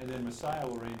reign, and then Messiah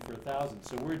will reign for 1,000.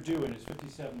 So we're due, and it's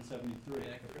 5773. And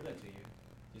I can prove that to you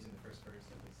using the first verse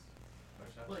of this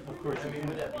workshop. Of course, I mean,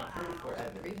 would that be proof or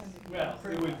evidence? well,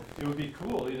 it would be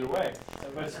cool either way.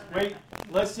 But wait,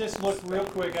 let's just look real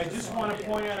quick. I just want to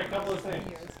point out a couple of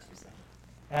things.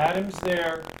 Adam's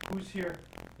there. Who's here?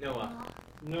 Noah.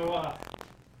 Noah.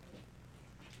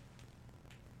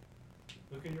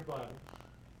 Look in your Bible.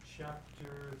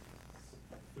 Chapter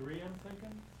 3, I'm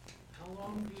thinking. How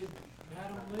long did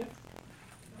Adam live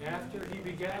after he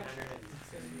begat?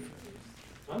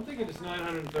 I'm thinking it's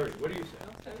 930. What do you say?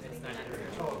 It's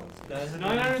 930 total. That's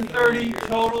 930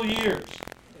 total years.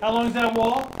 How long is that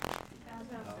wall?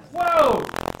 Whoa!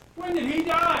 When did he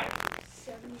die?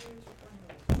 7 years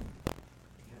from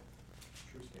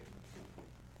True statement.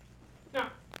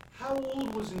 Now, how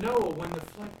old was Noah when the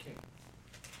flood came?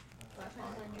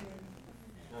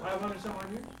 500 some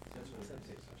odd years?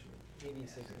 Maybe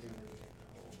 600.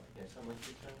 Yeah, something like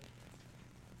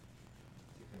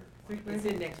 600. It's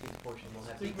in next week's portion. We'll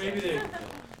have Think to maybe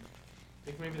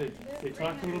they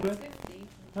talked a little bit?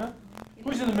 Huh?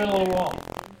 Who's in the middle of the wall?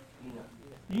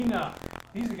 Enoch.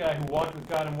 He's the guy who walked with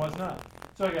God and was not.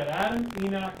 So I got Adam,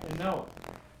 Enoch, and Noah.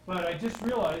 But I just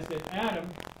realized that Adam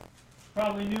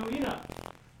probably knew Enoch.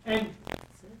 And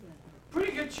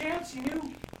pretty good chance he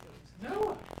knew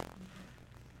Noah.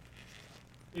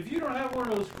 If you don't have one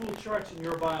of those cool charts in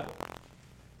your Bible,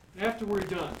 after we're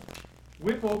done,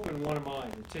 whip open one of mine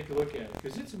and take a look at it,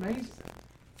 because it's amazing.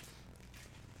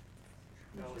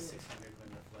 Noah was 600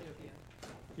 when the flood came.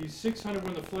 He's 600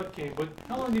 when the flood came, but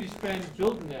how long did he spend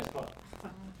building that boat?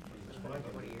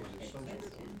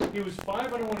 He was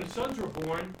 500 when his sons were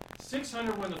born,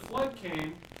 600 when the flood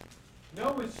came.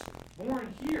 Noah's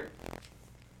born here.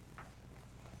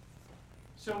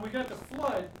 So we got the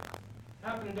flood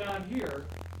happening down here,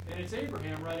 and it's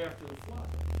Abraham right after the flood.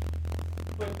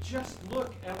 But just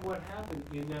look at what happened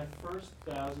in that first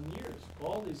 1,000 years.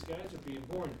 All these guys are being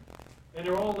born, and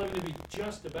they're all living to be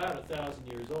just about 1,000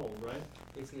 years old, right?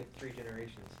 basically 3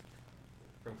 generations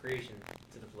from creation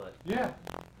to the flood. Yeah.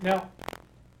 Now,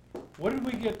 what did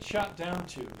we get shot down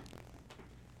to?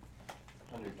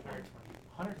 120.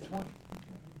 120.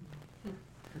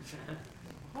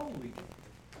 Holy.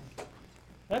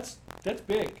 That's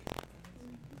big.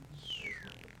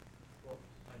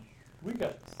 We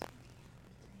got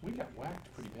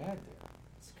whacked pretty bad there.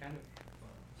 It's kind of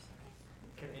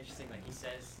interesting. Like it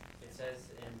says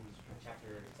in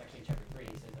chapter, it's actually in chapter 3.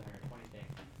 He says 120 thing.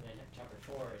 And then in chapter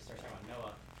 4, it starts talking about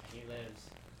Noah. He lives,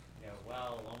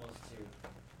 well, almost to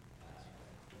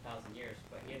 1,000 years.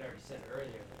 But he had already said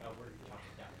earlier that we're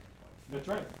talking down to 20. That's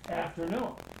right. After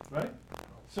Noah, right?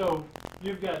 So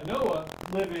you've got Noah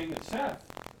living at Seth.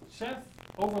 Seth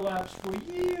overlaps for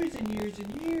years and years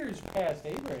and years past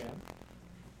Abraham.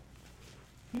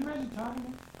 Can you imagine talking to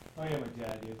him? Oh yeah, my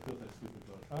dad, he had built that stupid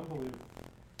boat. Unbelievable.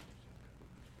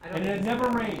 And it never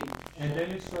rained. And then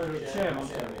it started Shem. And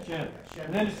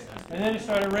then it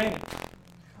started raining.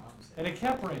 And it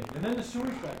kept raining. And then the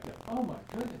sewage backed up. Oh my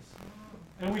goodness.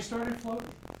 And we started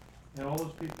floating. And all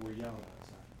those people were yelling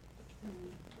outside.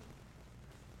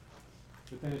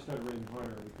 But then it started raining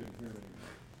harder and we couldn't hear it anymore.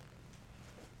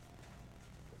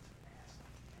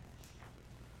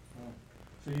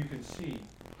 So you can see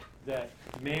that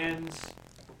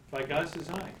by God's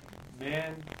design,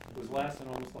 man was last in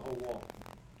almost the whole wall.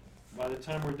 By the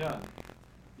time we're done,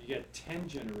 you get 10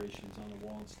 generations on the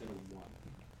wall instead of 1.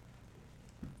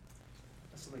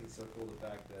 I still think it's so cool the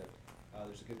fact that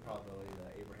there's a good probability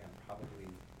that Abraham probably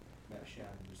met Shem.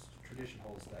 Just tradition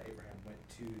holds that Abraham went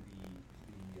to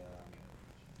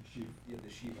the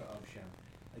Shiva of Shem.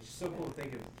 It's just so cool to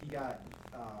think of. He got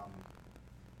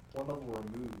one level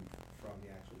removed from the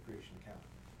actual creation account.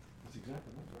 That's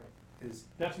exactly right. Because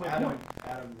that's my Adam, point.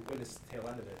 Adam witnessed the tail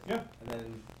end of it. Yeah. And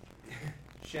then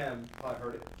Shem probably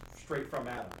heard it straight from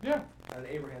Adam. Yeah. And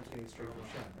Abraham's getting it straight from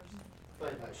Shem.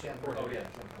 But Shem heard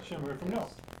Shem heard from Noah.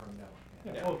 From Noah.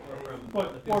 Yeah.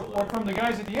 Or from the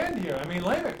guys at the end here. I mean,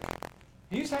 Lamech,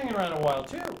 he's hanging around a while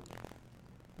too.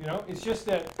 You know, it's just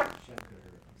that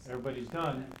everybody's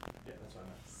done. Yeah, that's what I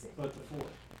meant. But the 4.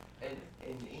 And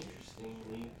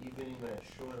interestingly, even in that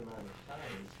short amount of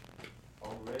time,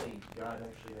 already God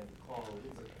actually had to call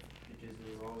Israel because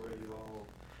it was already all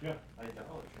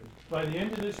idolatry. By the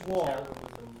end of this wall,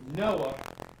 Noah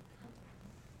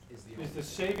is the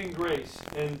saving grace,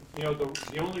 and you know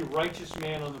the only righteous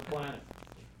man on the planet.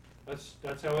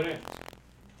 That's how it ends,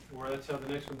 or that's how the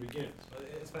next one begins. Well,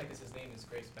 it's funny because his name is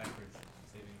Grace backwards,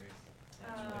 Saving Grace.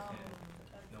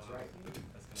 That's right.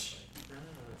 That's kind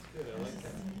of That's good. I like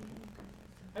that.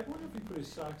 I wonder if he put his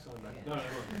socks on that. No, no, no.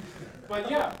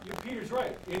 But yeah, Peter's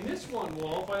right. In this one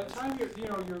wall, by the time you're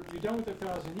done with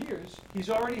 1,000 years, he's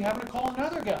already having to call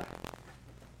another guy.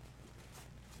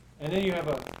 And then you have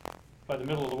by the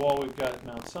middle of the wall, we've got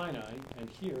Mount Sinai, and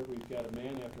here we've got a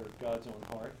man after God's own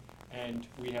heart, and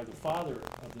we have the father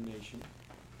of the nation,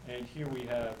 and here we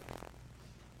have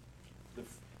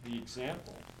the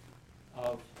example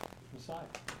of Messiah,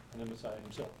 and the Messiah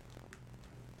himself.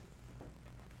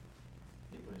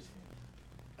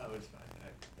 Oh, it's fine.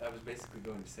 I was basically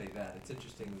going to say that. It's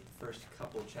interesting that the first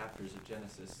couple chapters of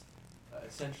Genesis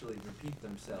essentially repeat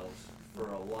themselves for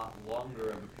a lot longer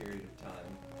of a period of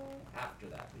time after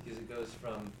that, because it goes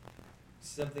from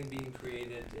something being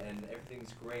created and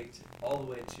everything's great all the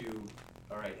way to,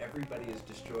 all right, everybody is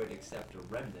destroyed except a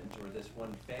remnant, or this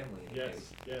one family in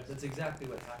case. Yes. That's exactly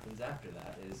what happens after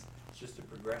that. It's just a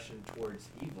progression towards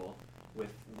evil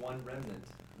with one remnant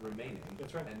remaining.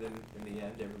 That's right. And then in the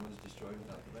end, everyone's destroyed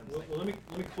without the remnant. Well, let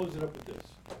me close it up with this.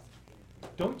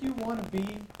 Don't you want to be,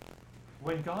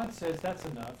 when God says that's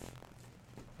enough,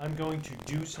 I'm going to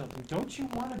do something, don't you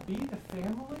want to be the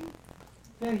family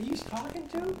that he's talking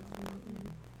to? To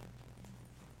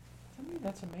me,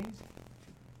 that's amazing.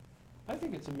 I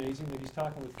think it's amazing that he's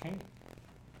talking with Cain.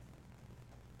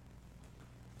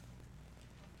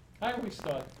 I always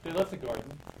thought they left the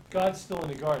garden, God's still in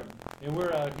the garden, and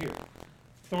we're out here.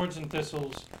 Thorns and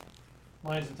thistles,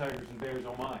 lions and tigers and bears,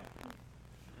 oh my.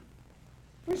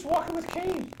 He's walking with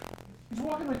Cain. He's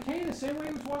walking with Cain the same way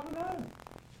he was walking with Adam.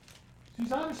 So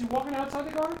he's obviously walking outside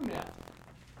the garden now.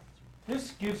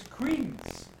 This gives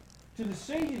credence to the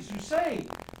sages who say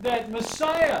that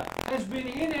Messiah has been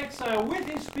in exile with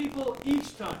his people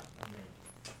each time.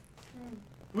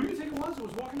 Who do you think it was that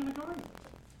was walking in the garden?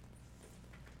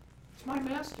 It's my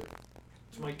master.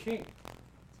 It's my king.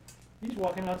 He's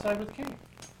walking outside with Cain.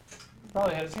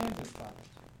 Probably had his hands in his pockets.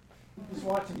 He's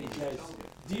watching these guys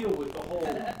deal with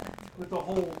the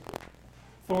whole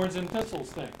thorns and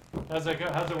thistles thing. How's it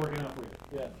working out for you?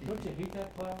 Yeah. Don't you hate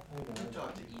that plow? Good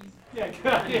talk to Eve. Yeah.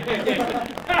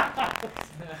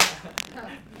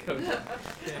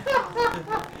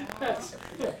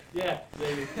 Yeah,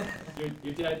 David.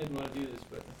 Your dad didn't want to do this,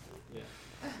 but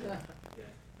yeah.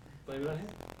 Blame it on him.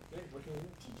 Yeah, what can we do?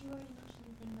 Did you already mention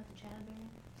anything about the childbearing?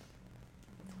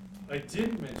 I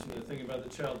did mention the thing about the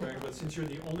childbearing, but since you're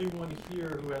the only one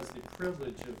here who has the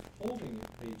privilege of holding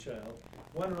a child,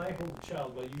 why don't I hold the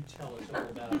child while you tell us all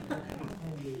about it?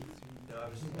 No, I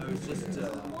was just. Go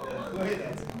ahead,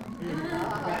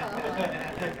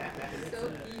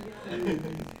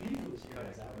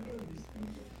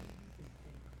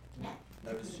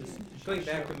 I was just Going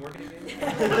back from working again?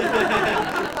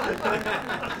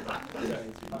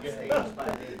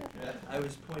 I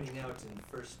was pointing out in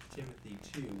 1 Timothy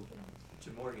 2 to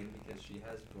Morgan, because she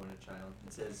has borne a child.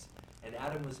 It says, "And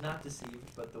Adam was not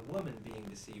deceived, but the woman being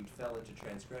deceived fell into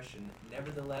transgression.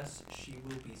 Nevertheless, she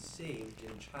will be saved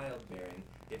in childbearing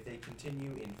if they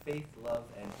continue in faith, love,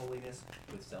 and holiness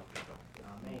with self-control."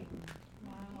 Amen.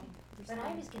 Wow. But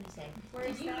I was gonna say, Where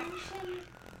did is you that? mention,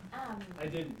 I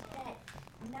didn't. that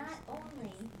not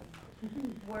only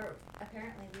were,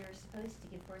 apparently we were supposed to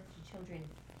give birth to children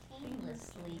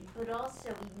painlessly, but also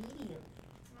immediately.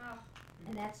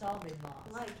 And that's all been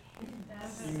lost. Like,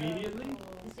 That's Immediately?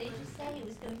 The sages say it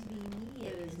was going to be immediate.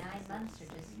 wait 9 months or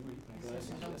just?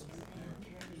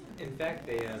 In fact,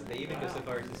 they even go so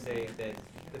far as to say that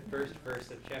the first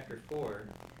verse of chapter 4,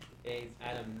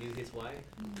 Adam knew his wife.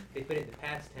 They put it in the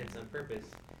past tense on purpose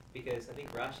because I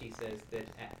think Rashi says that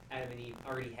Adam and Eve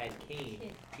already had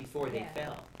Cain before they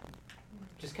fell.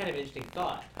 Just kind of an interesting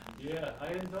thought. Yeah, I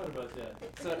hadn't thought about that.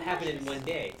 So it happened in one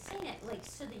day. Saying it like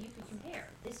so that you could compare.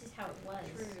 This is how it was.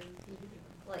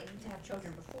 Like to have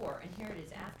children before, and here it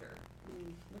is after,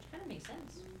 which kind of makes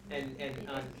sense. And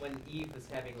when Eve was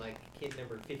having like kid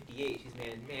number 58, she's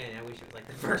man, I wish it was like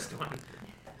the first one.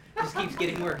 Just keeps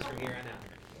getting worse from here on out.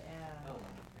 Yeah.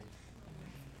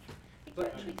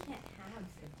 But We can't have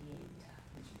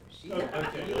 58.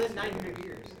 Okay. You lived 900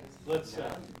 years. Let's,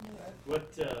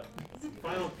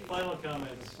 final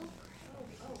comments.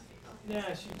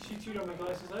 Yeah, she chewed on my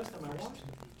glasses last time I washed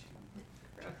them.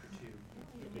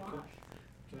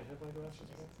 Can I have my glasses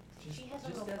back? She has a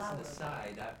Just little as flower. an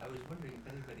aside, I was wondering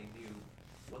if anybody knew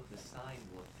what the sign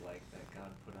looked like that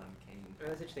God put on Cain. Oh,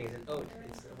 that's interesting. It's an oath.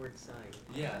 It's a word sign.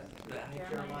 Yeah, but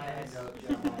Jeremiah knows,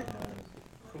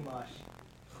 Chumash.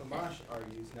 Chumash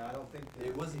argues, now I don't think that.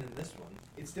 It wasn't in this one.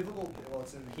 It's difficult, well,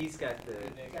 it's in. He's got the.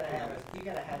 You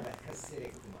gotta have a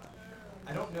Hasidic Chumash.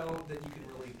 I don't know that you can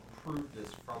really prove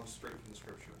this from straight from the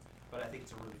scripture, but I think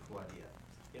it's a really cool idea.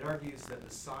 It argues that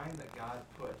the sign that God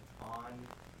put on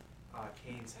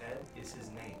Cain's head is his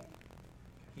name.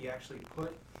 He actually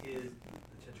put the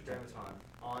tetragrammaton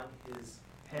on his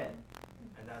head,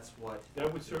 and that's what.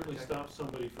 That would certainly stop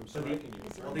somebody from striking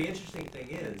you. Well, the interesting thing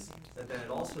is that then it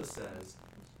also says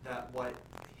that what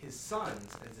his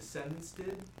sons and descendants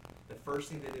did, the first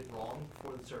thing they did wrong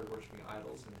before they started worshiping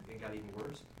idols, and it got even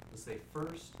worse, was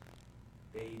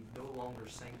they no longer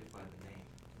sanctified the name.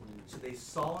 So they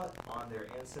saw it on their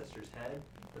ancestor's head,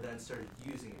 but then started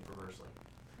using it perversely.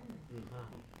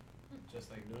 Just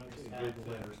like good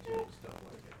letters too, stuff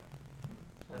like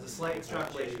that. As a slight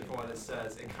extrapolation from what it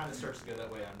says, it kind of starts to go that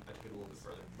way. I took it a little bit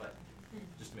further, but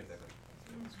just to make that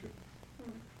clear. That's good.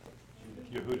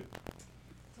 Yehuda.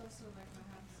 It's also like what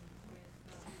happened with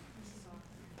Esau.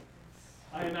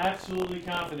 I am absolutely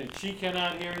confident. She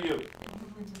cannot hear you.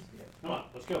 Come on,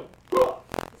 let's go.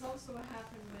 It's also what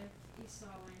happened with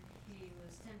Esau when he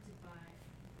was tempted by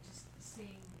just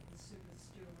seeing the soup and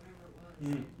stew, whatever it was.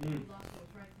 He lost what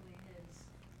was rightfully his.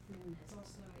 It's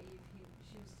also Eve,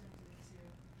 she was tempted to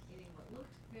eating what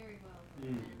looked very well, but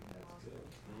then lost it.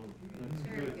 That's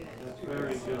Very good. good. That's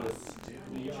very good.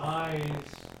 The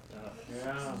eyes.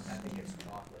 Yeah. I think it's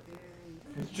chocolate.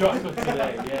 It's chocolate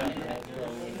today, yeah.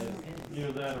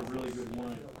 Give that a really good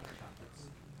wine.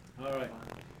 All right.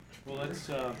 Well, let's,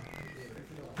 I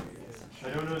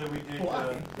don't know that we did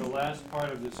the last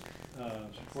part of this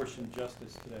portion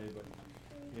justice today, but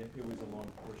it was a long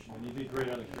portion. And you did great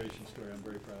on the creation story. I'm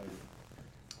very proud of you.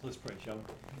 Let's pray, shall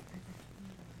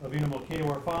we? Avinu Malkeinu,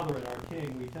 our Father and our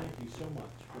King, we thank you so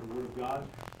much for the Word of God,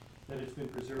 that it's been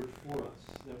preserved for us,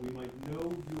 that we might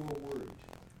know your Word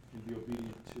and be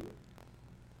obedient to it.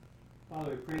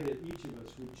 Father, I pray that each of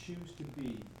us would choose to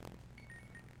be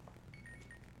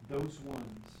those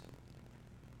ones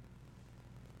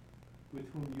with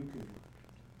whom you can work,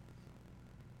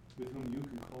 with whom you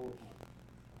can call upon,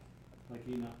 like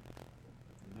Enoch,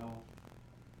 Noah,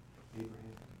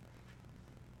 Abraham.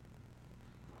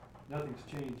 Nothing's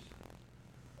changed.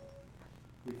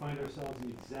 We find ourselves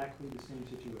in exactly the same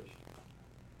situation.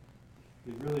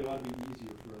 It really ought to be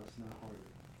easier for us, not harder.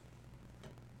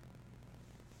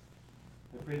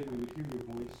 I pray that we would hear your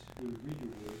voice, we would read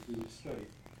your word, we would study,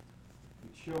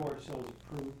 we'd show ourselves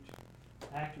approved,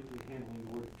 accurately handling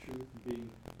the word of truth, and being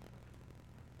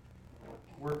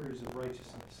workers of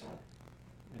righteousness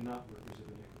and not workers of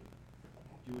iniquity.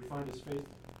 You would find us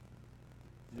faithful,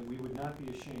 and that we would not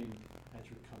be ashamed at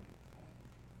your coming.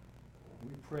 And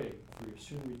we pray for your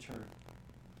soon return,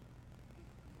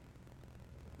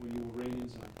 when you will reign in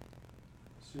Zion,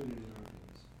 soon and in our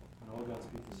days. And all God's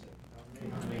people say,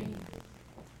 Amen.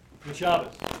 Good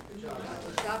Shabbos. Good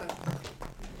Shabbos.